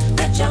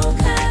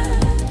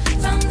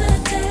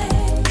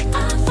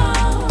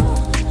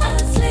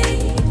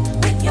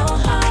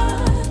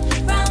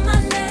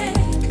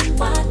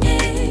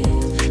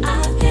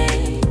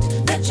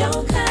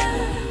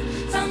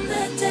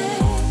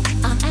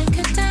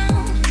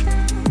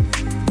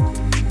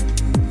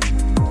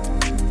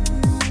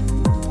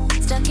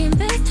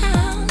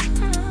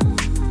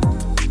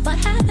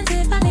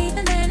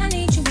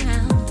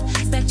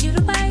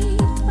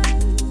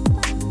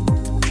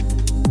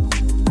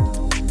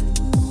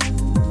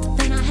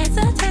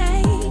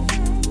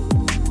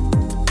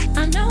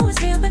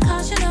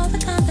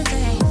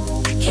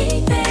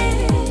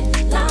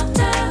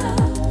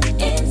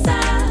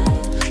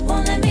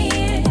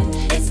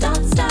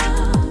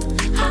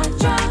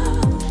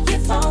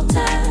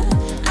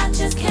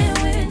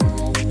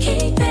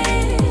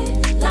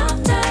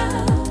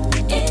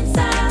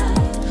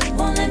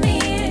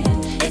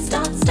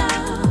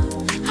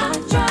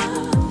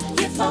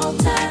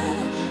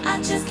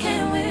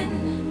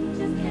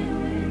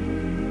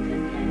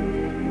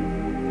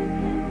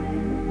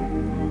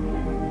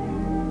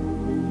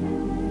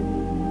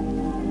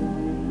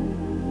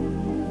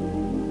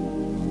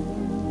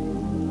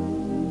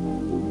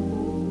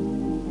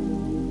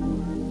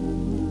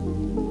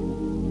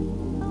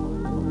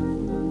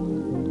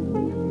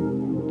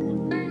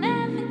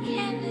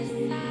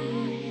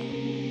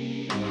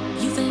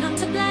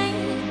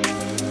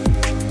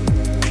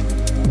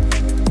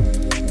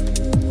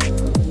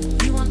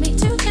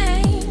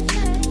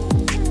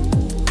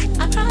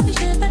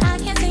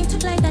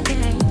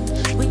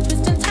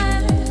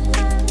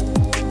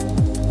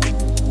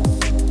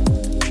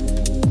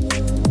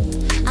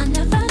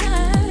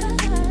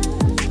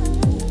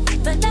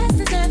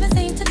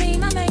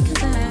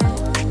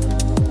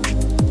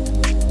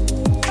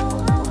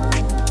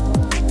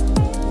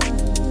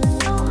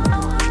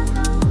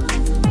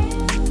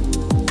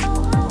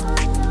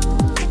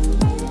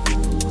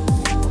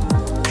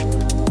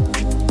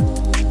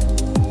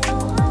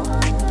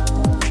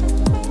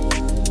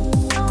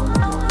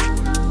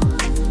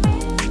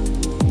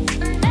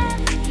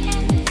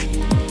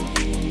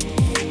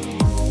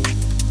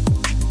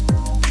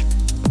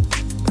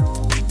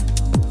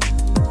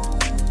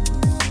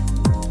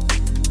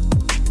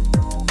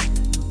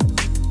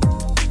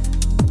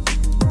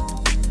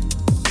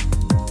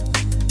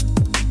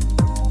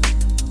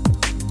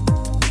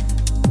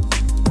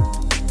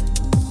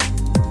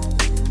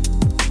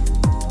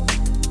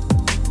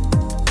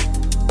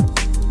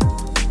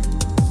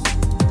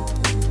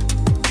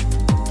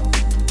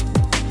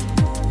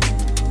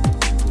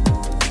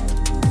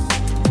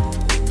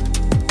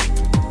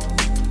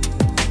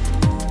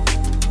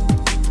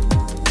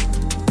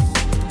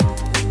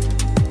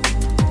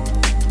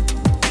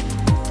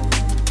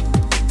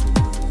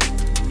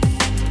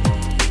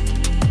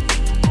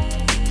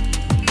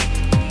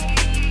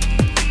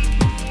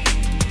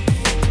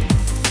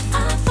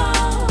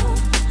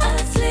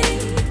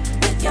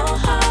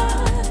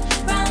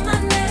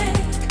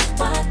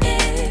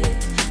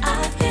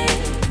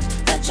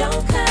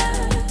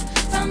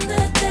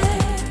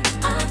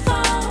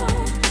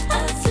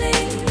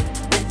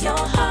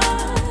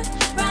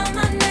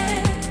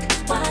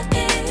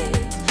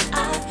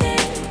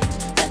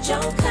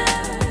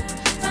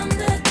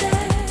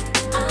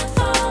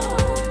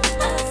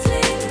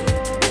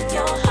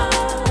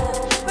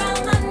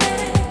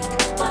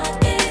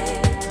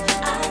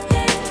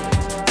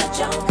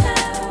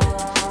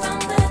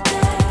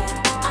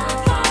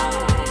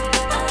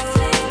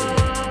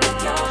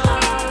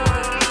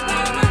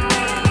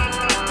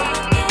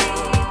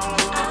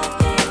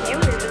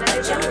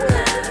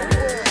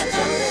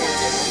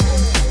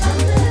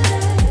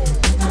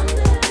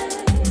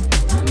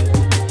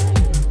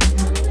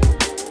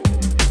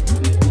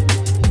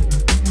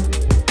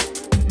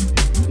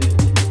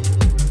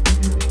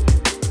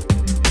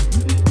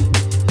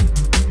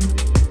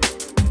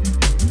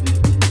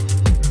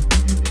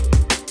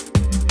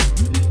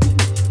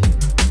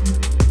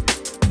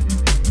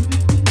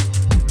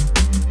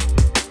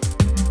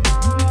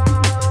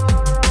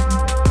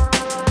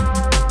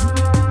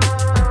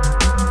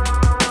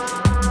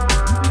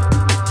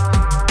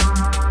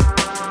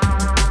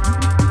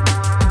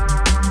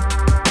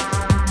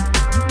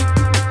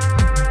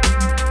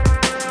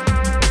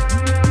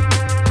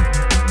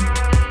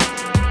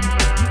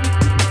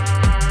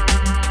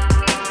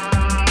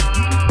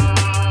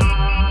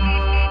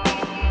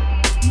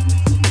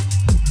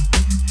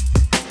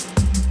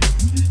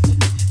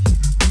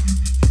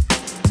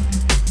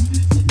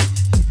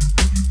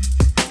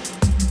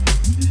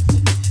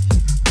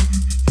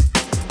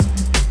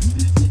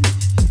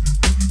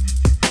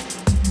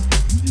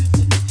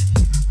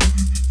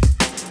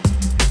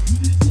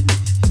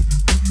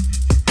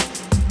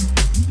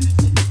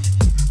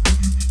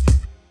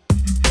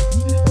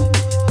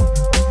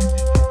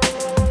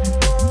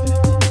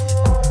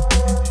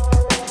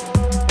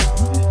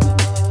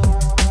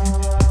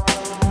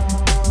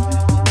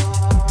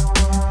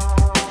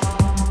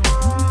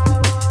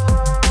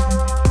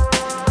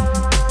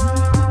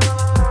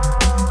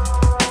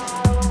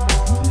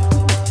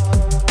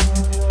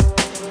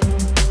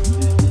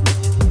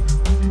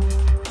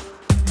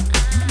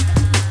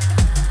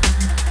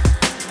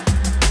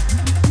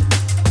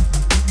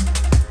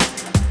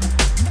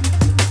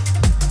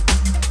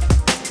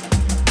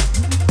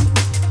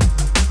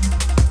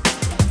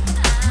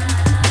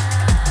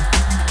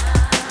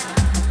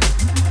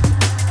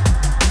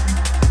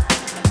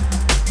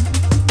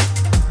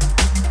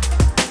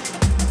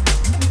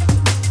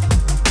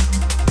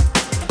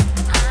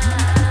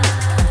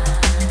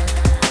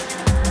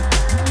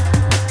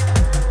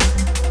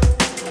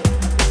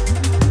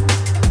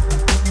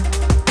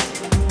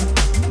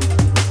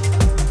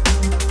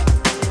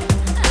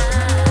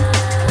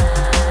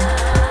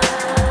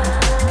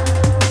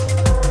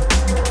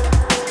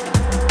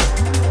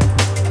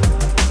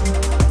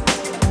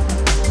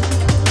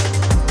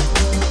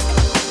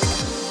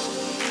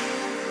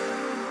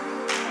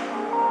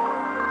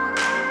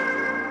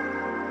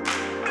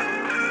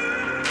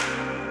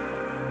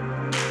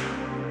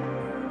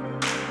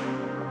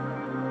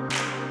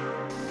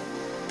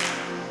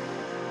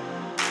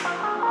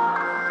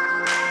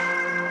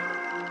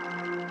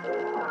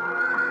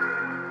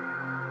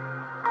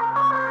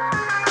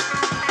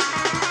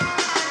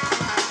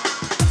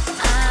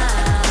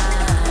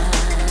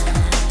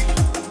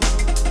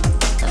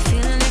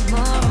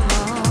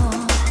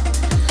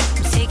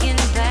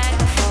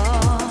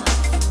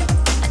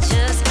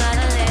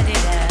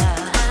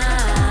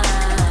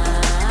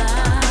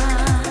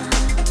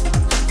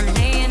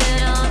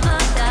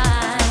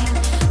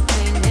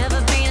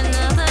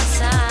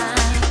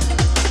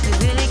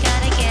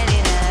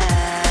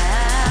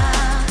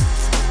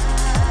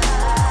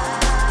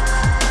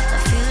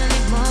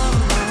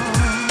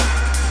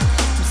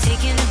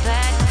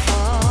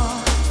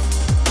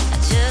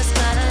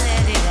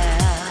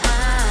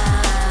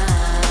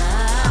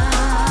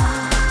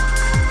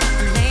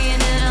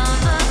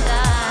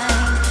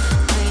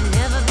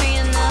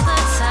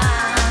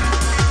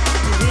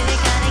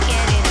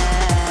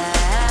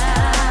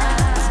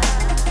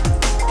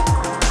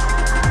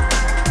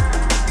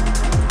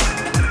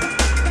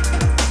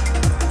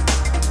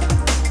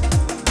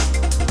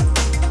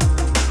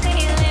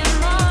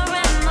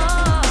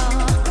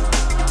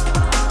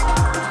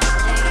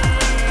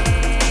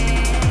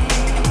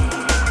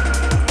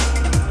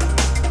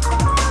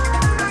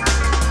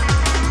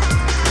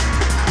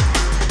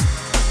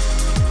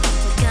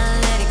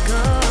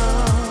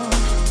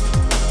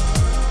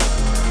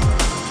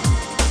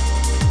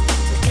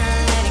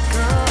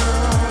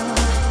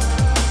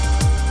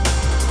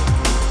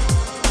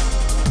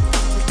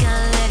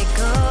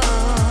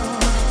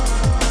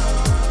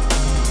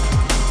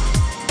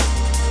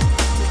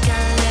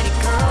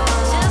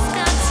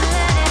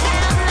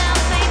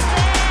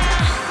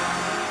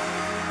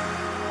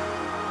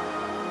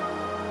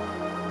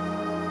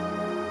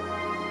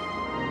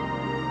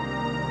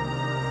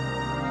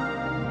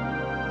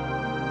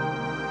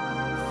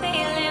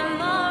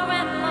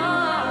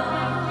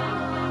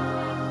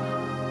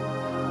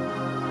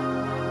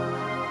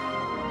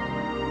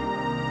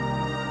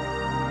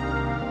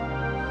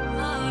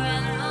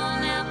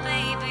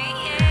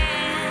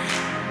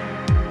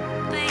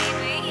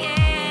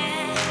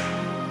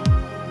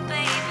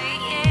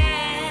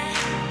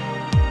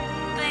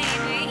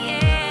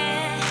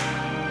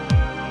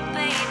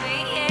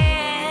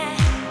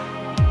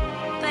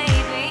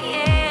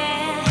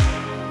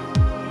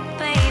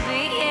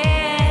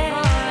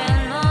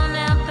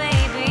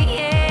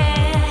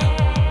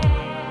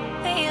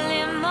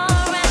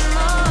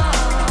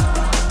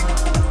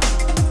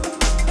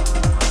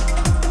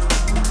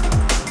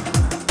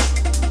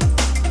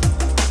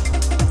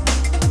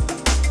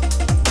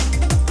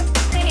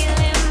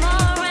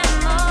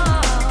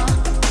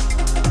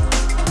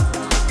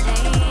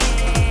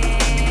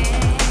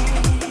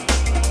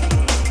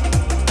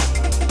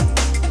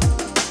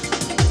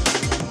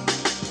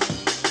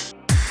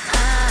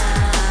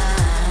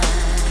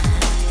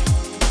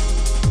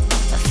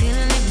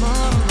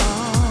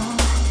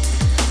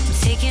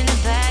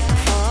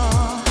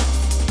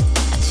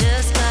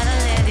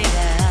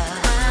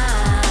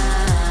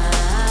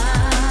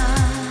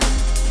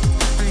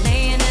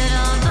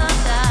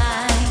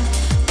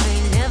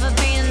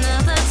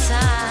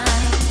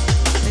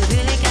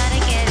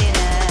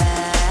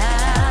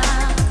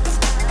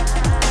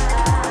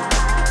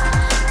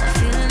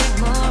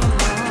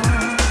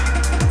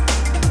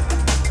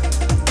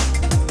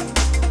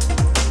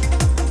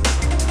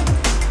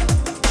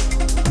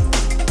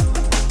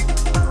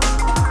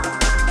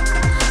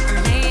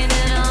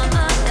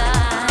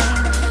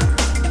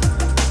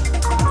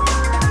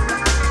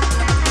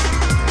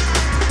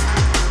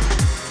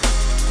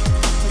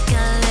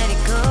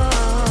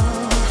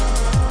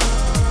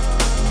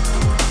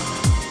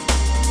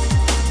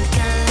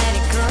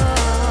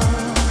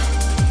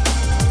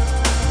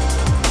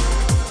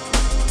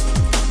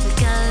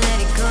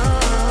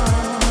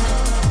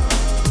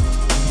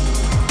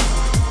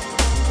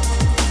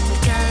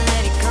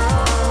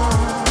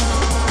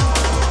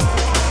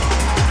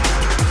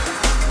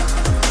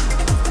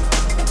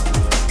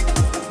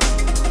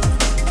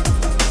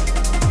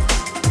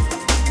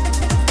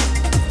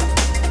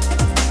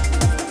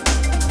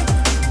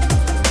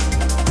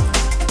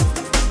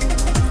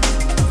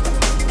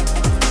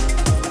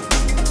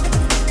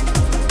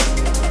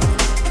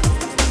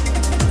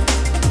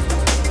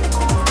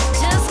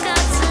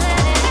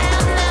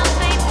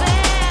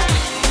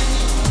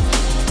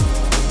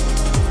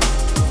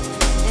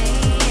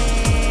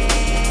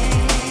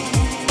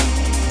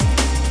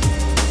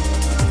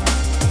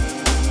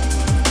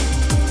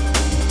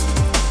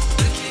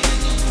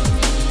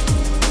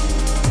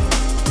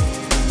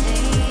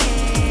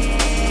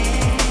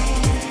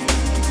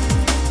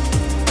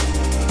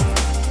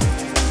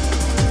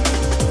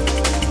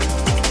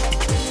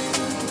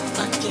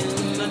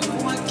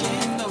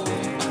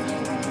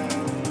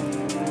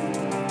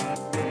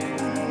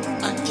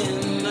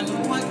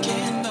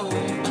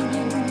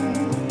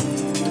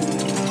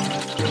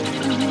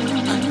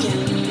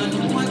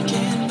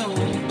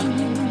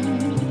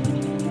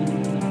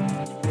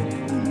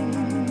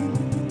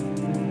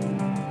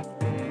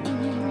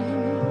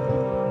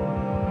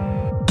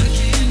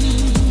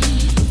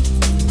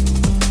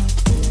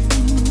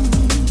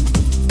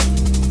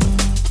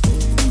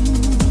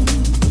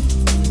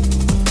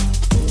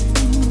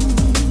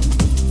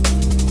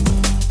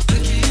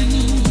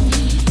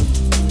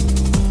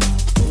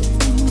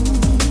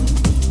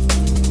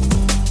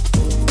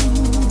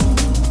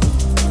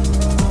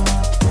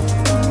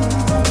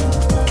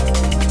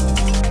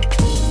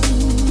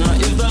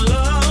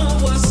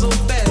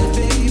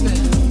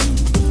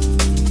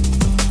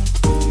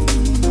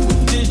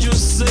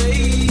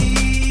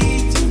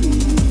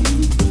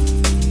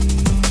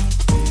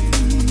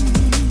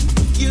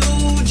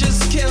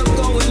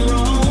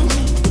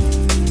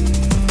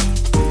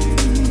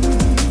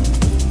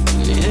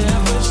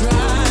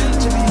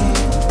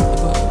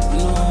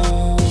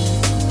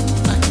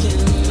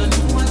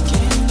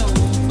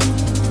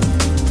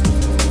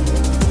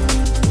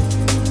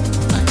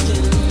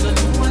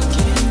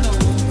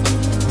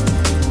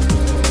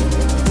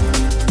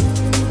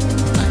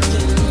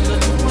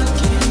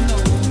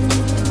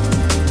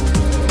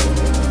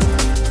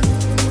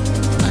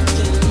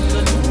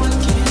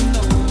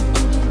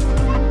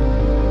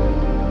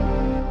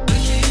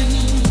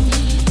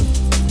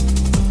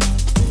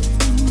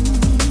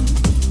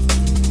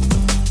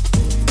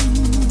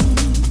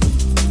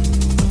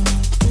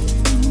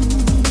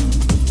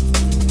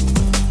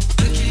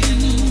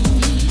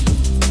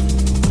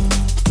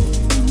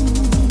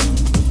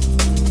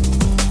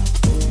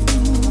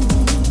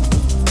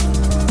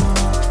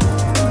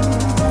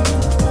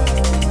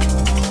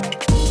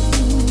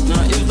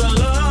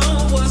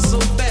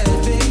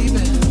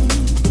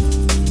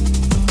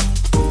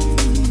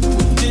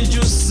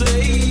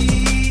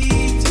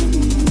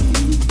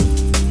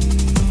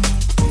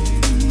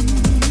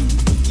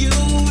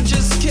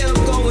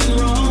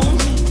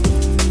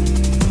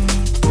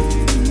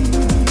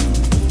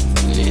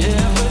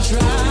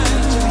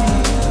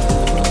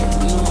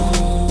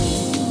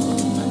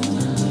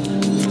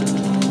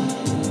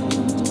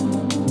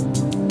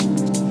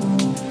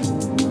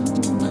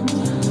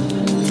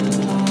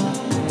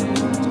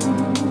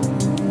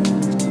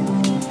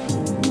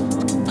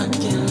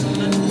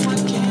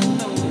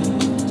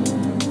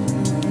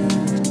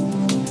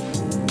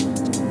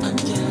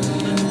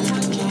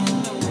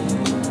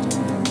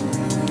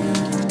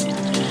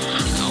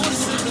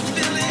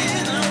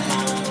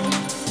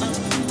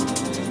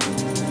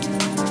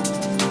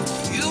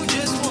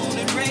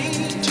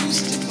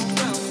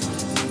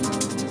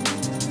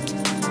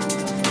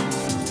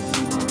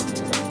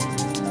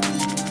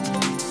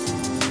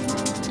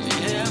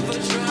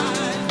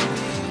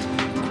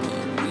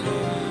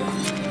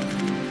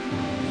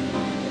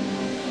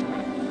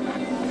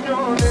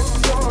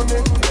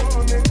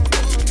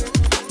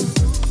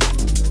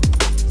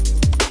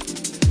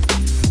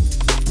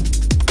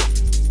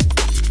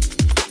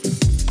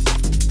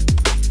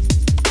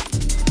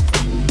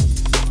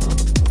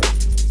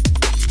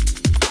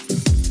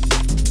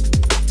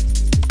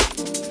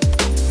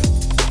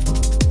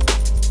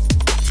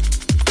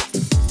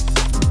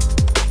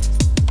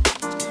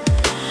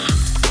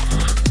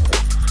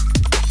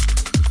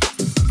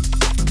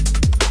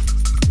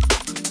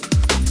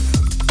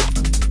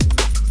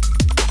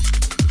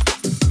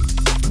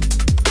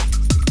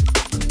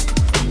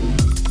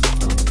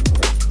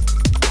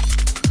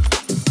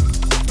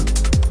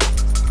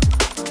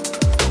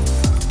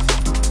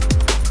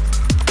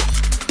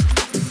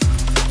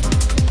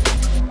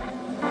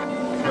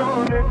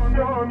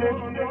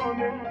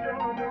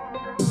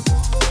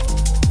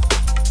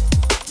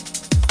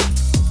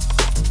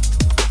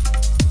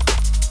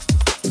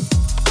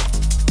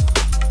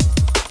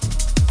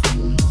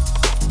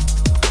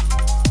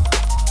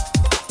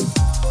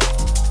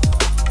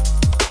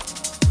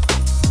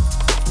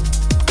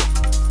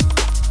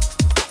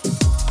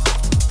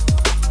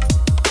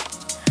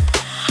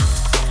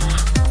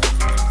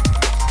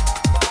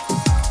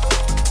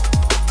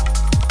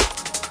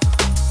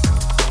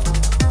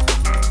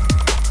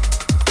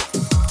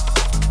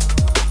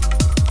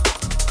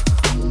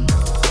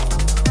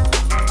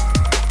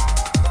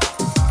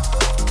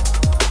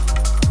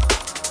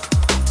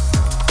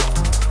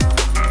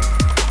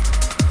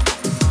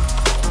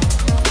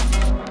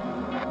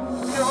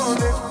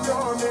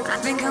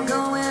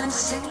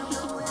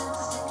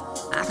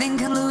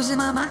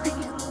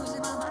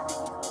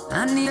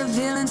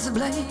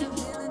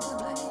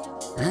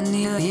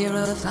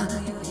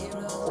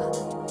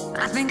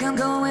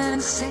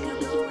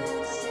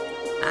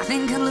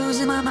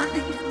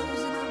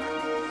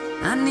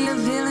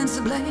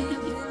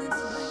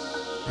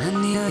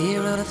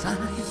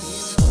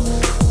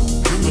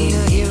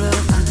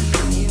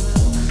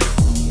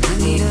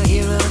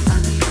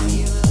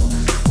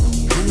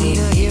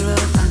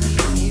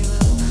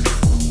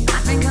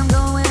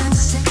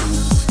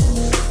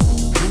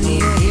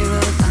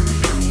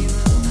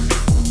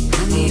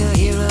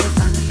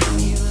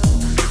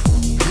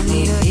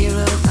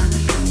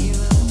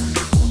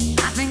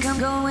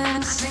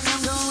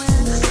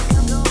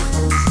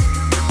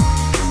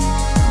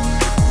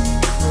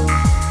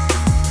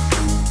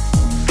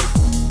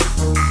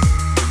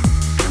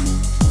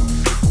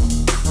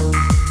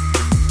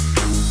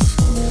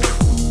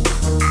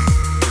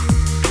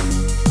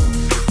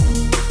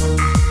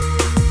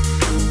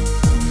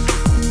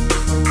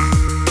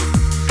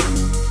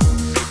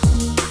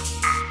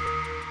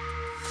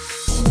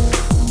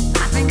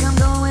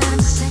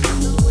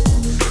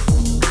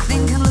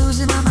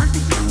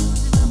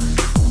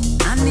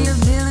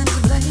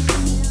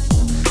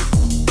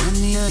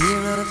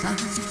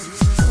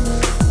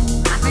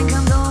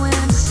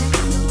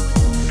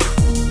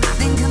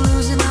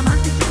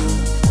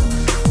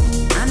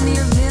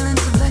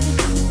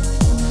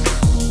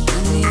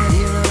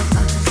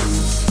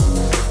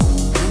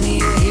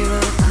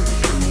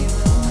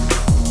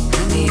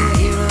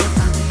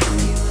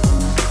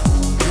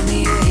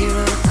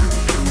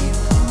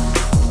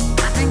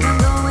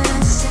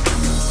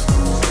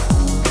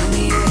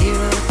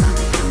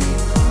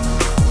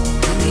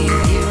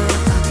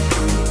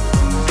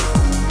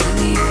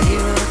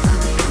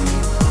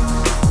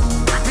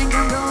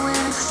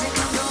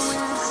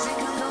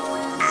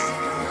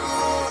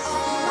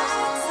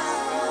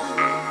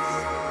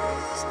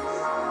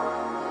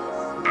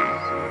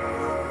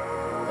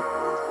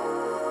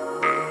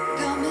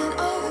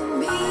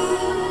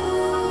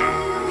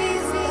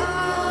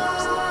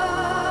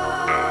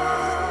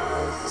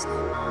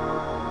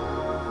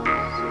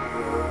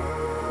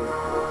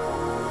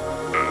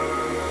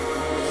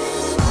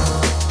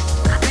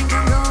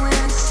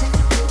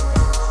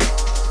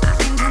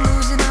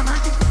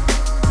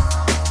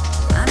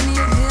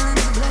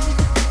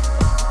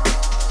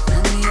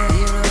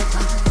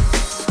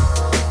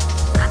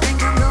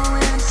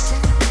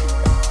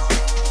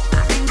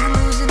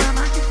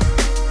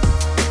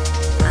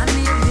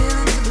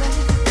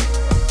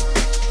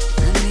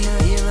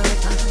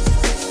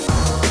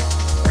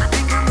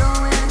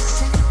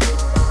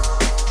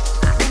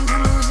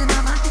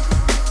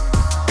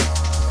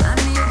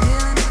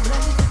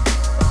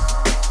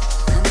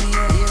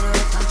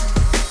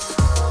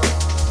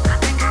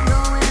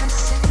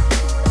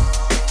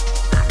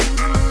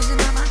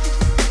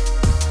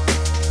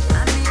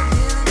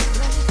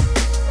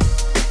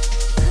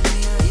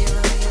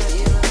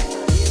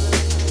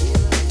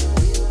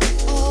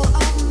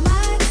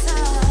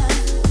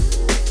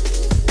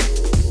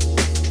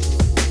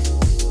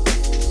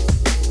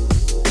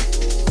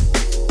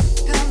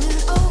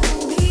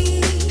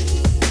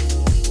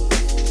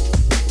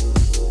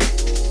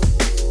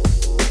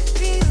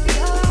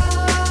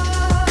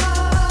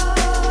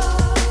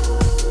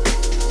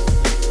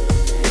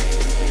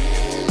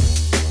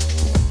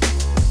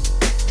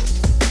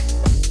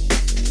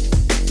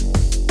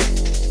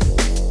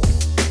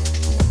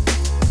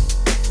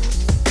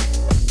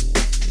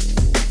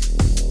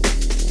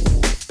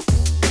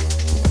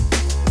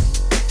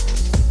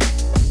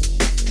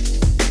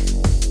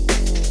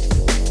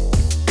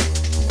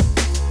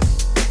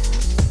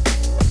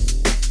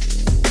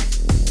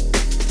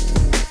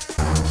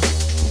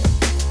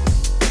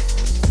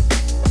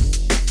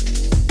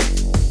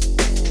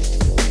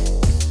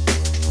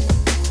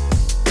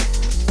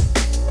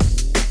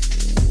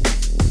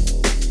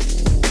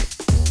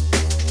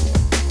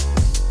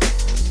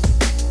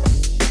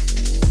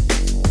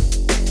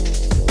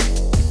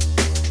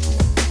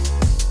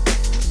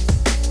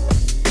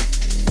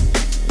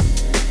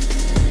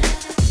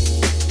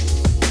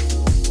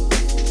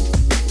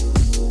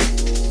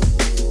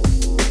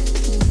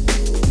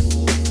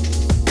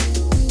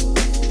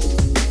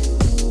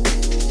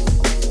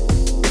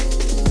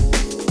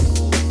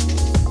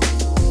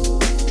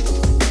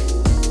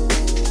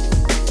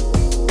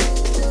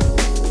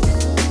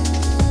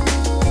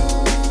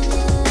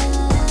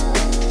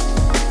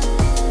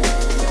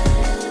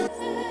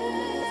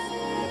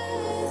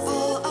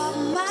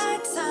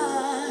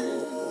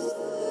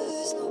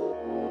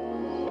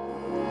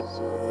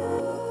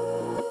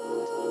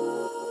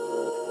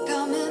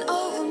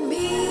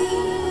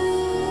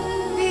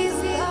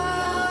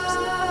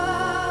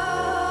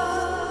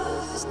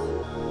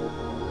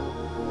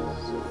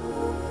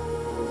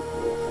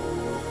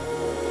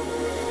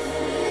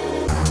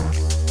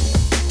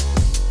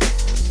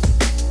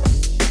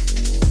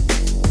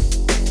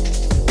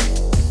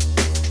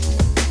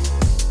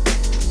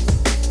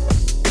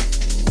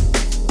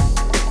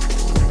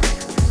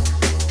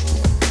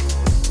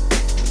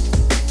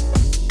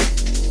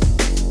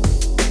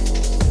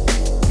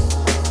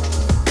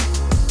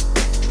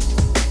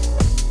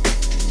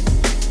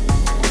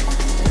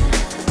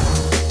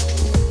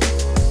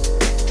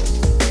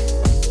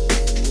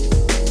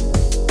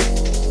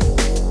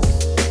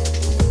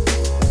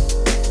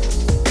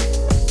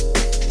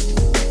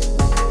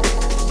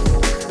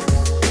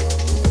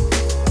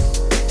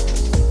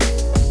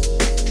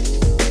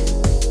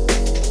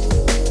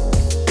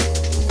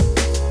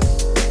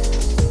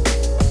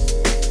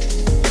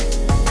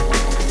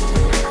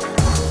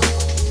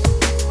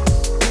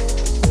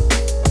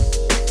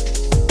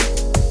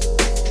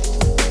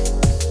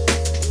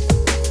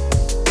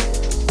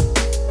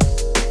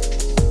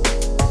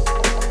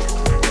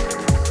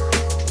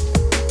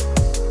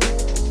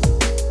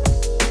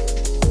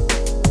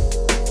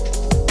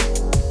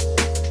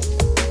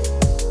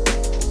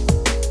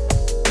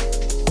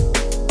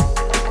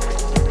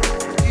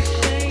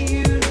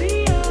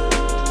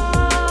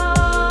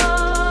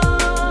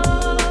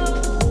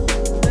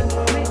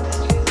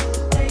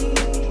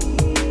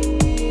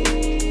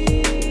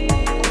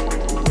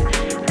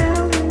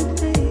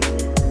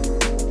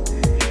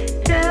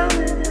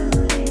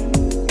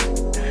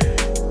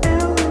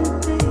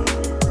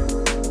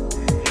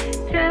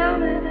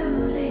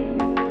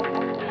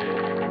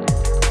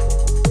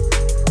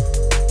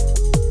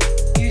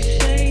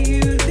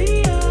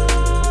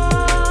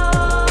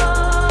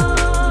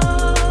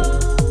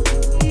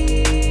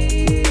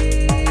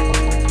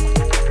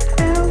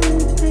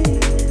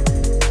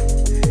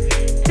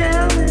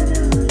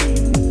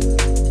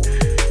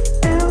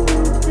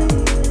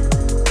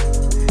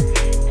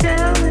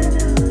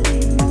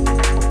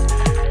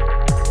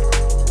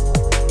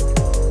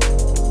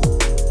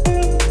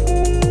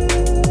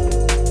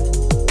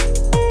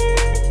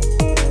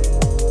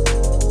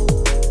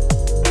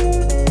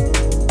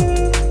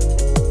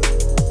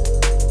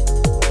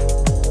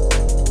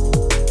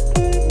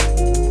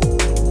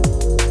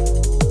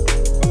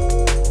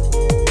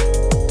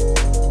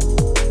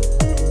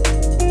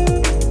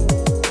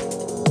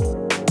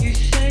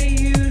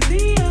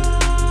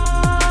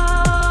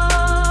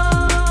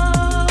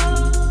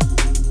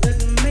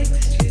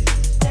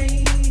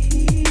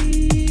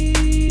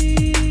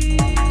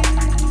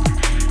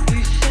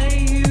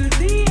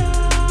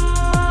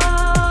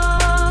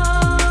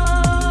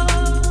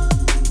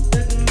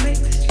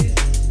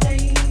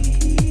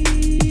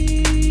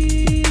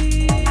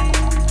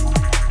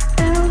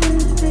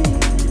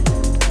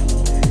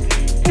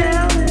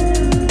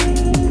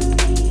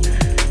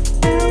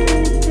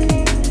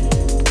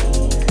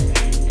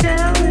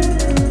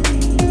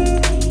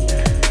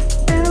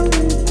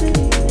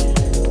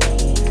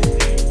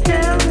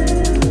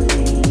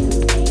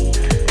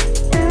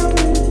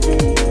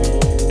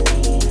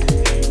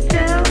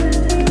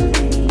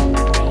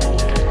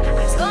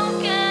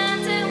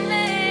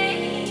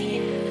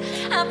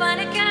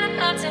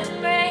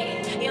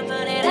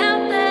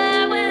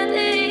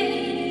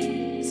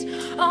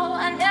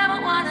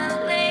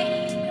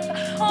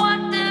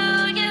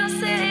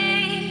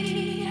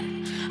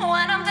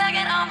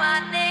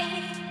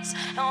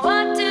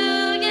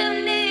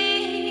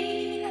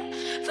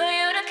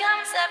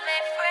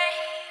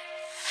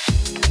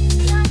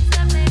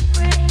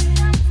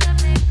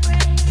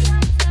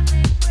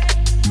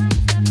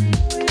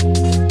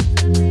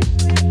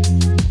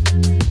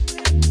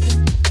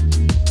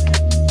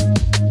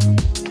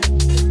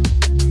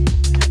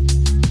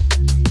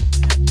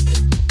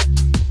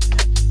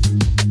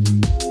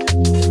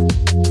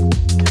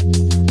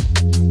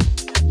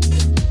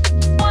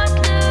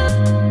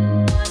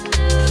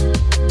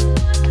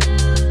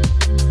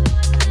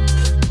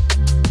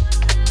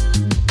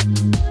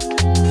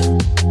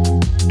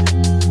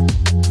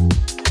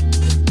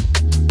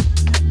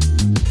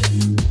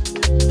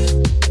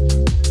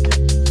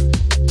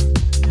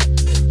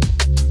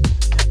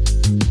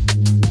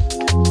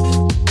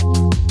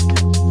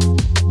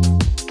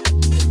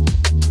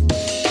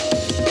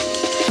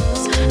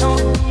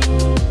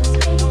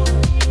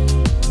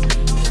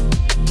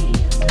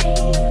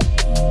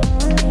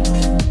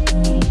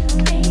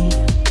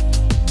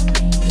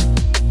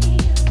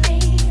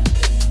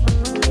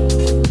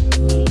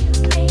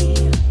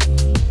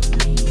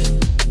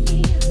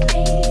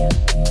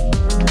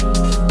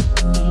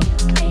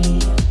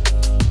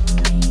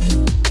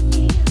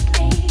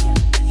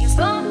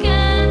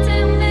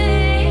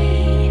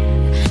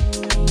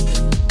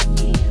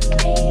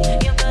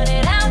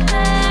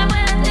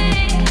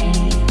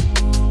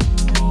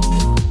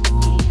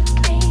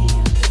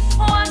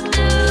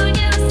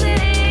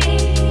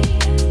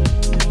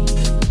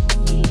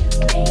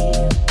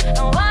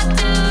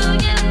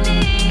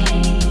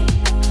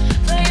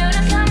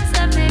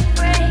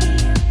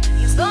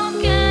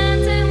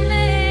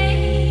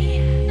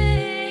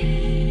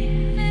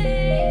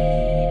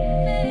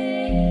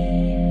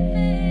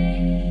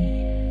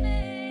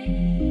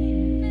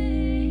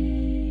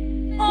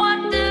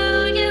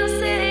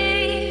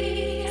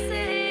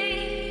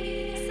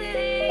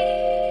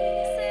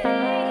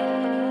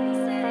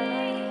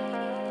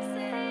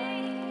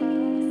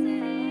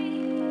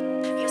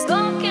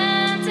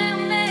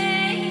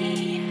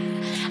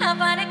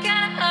find it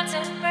kinda hard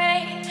to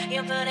breathe.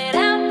 You put it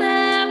out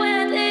there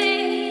with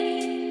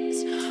ease.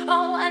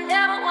 Oh, I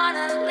never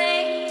wanna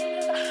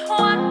leave.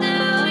 What do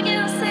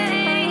you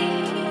see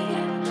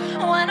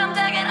when I'm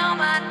begging on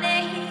my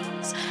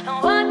knees? And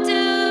what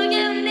do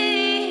you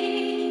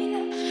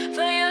need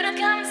for you to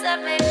come set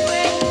me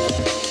free?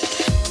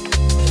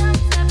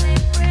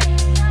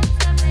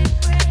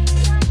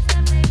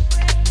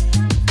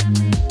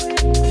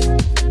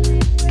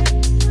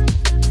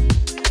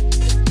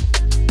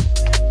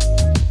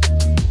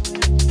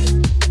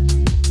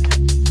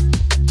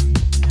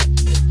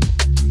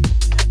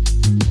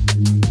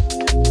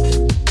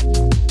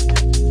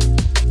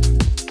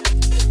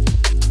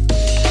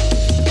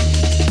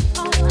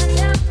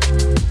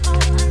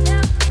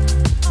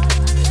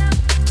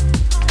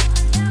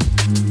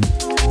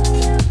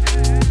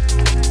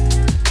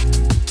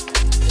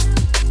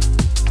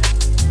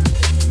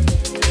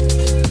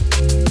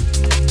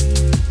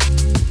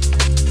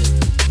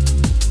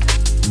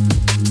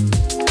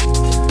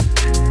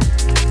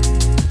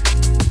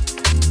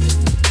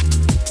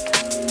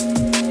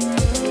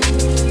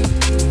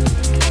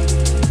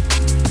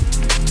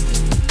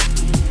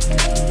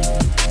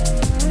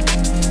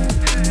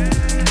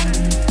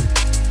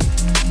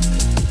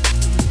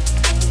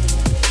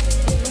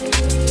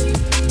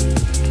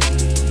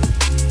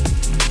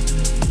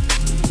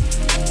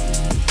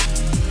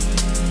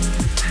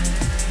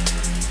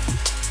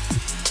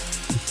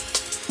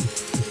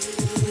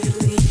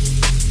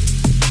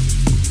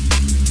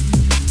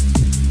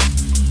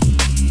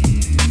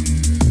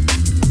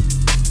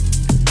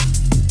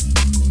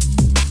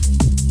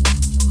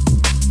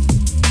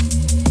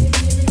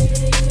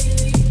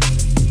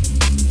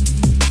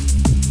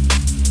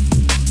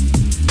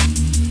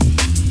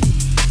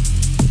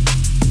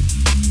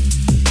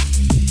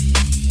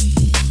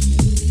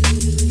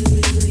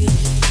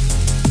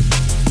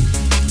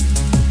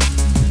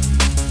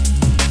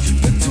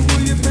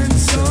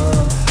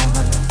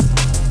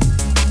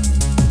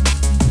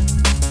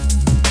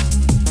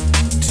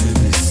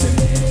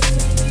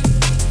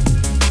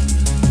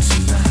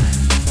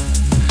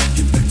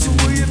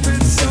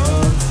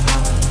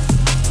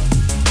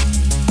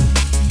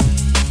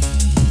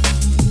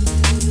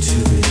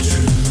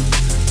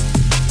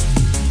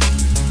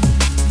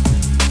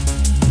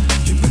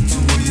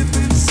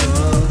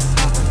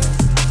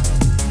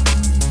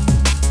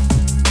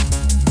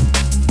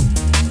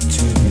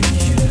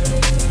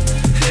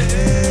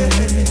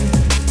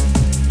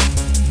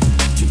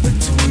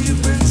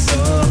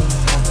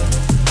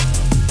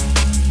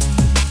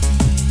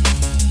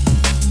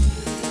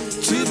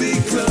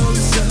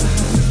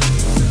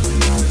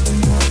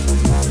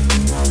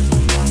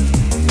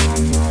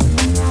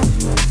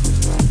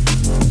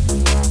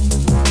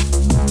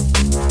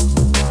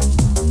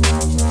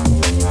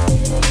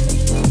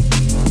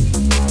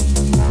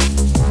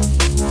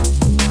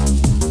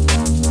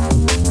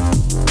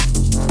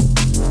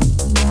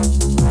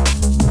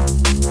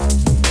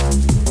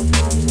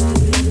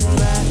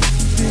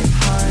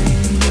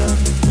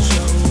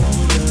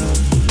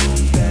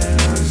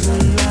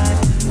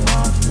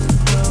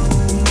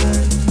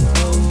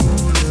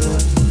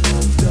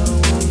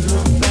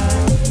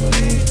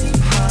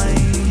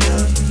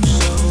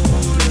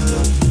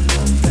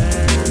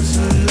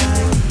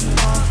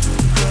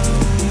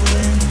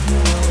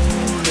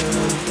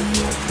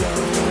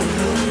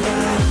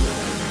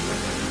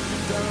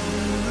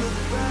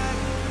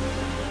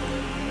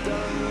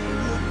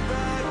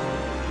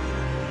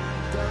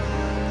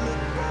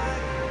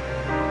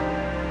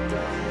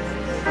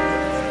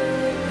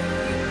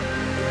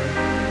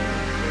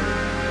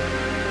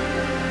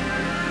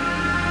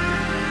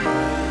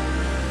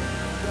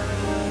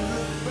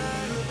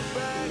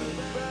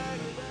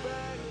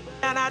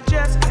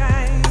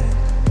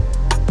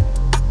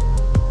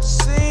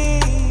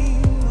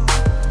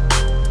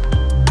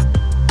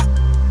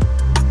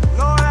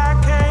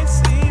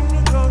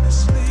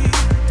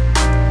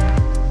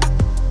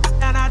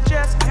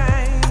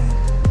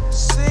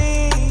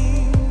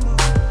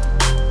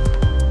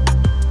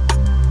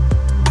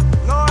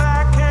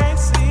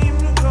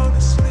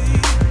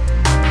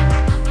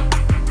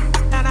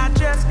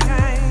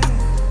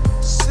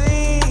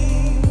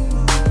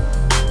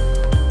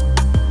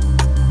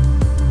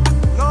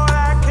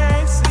 I can't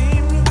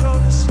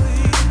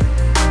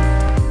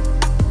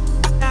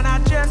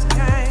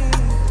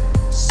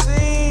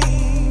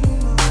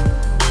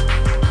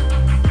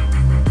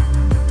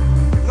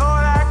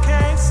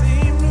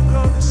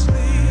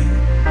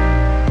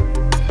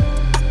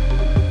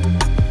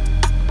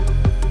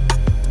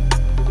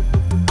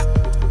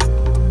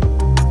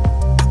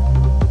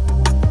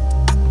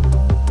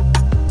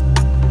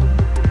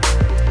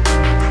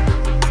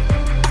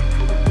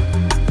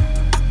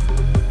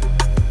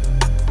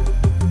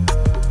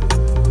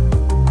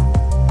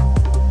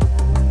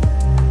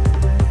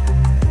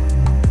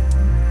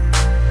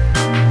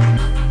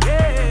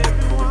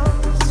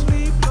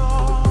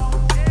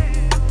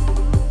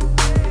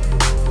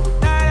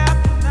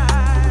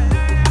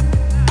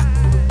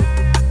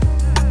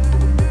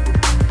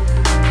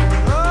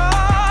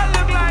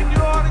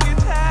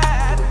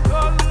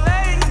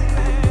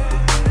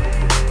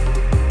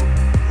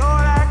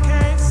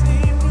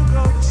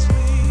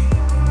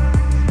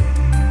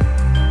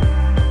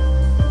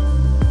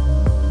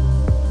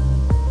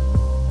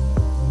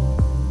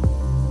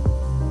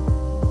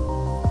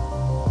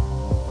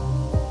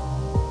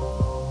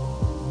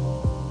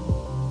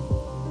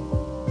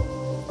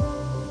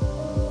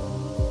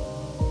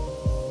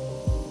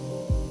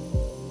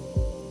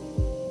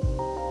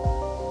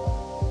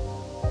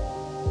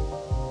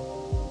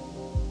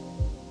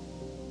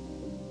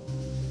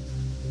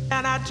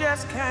and I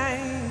just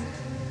can't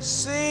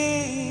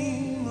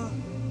seem.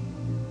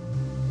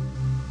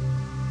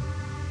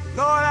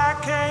 Lord, I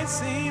can't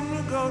seem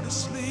to go to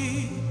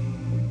sleep,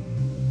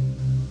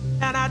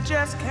 and I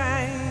just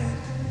can't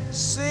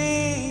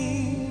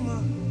seem.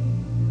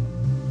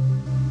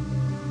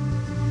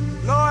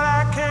 Lord,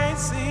 I can't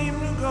seem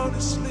to go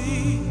to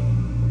sleep.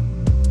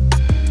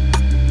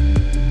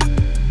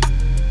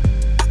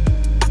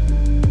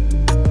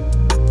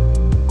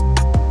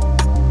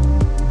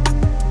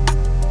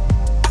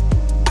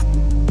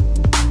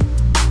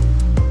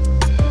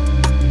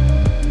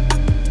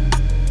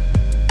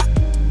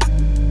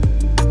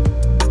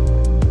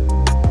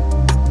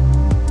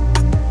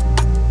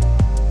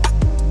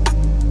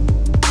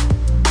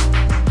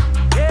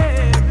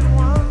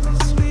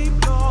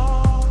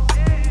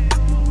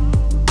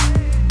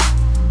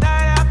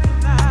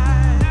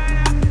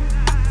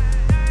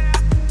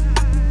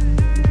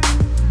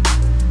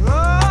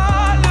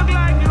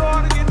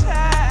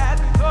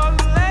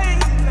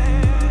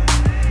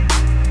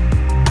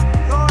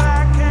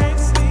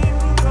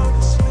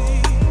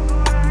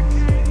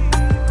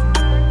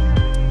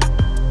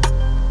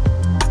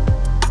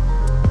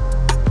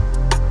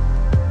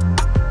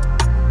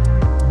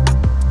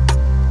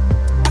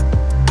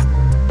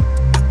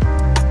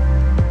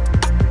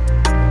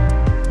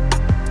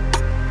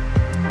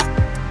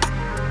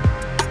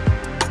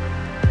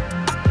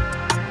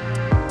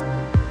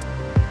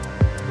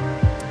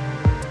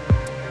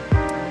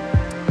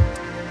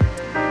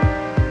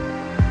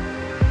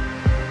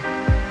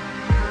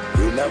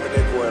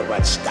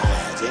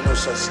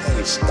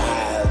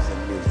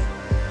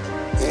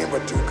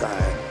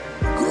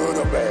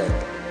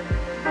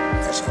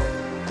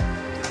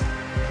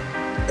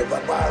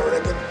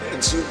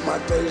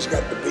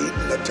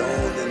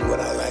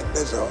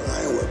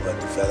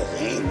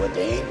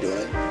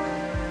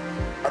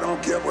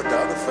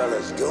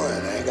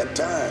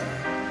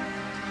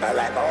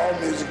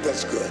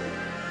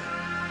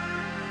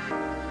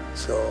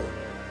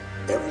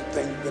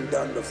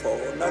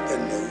 Before,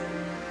 nothing new.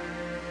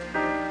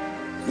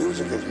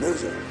 Music is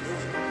music.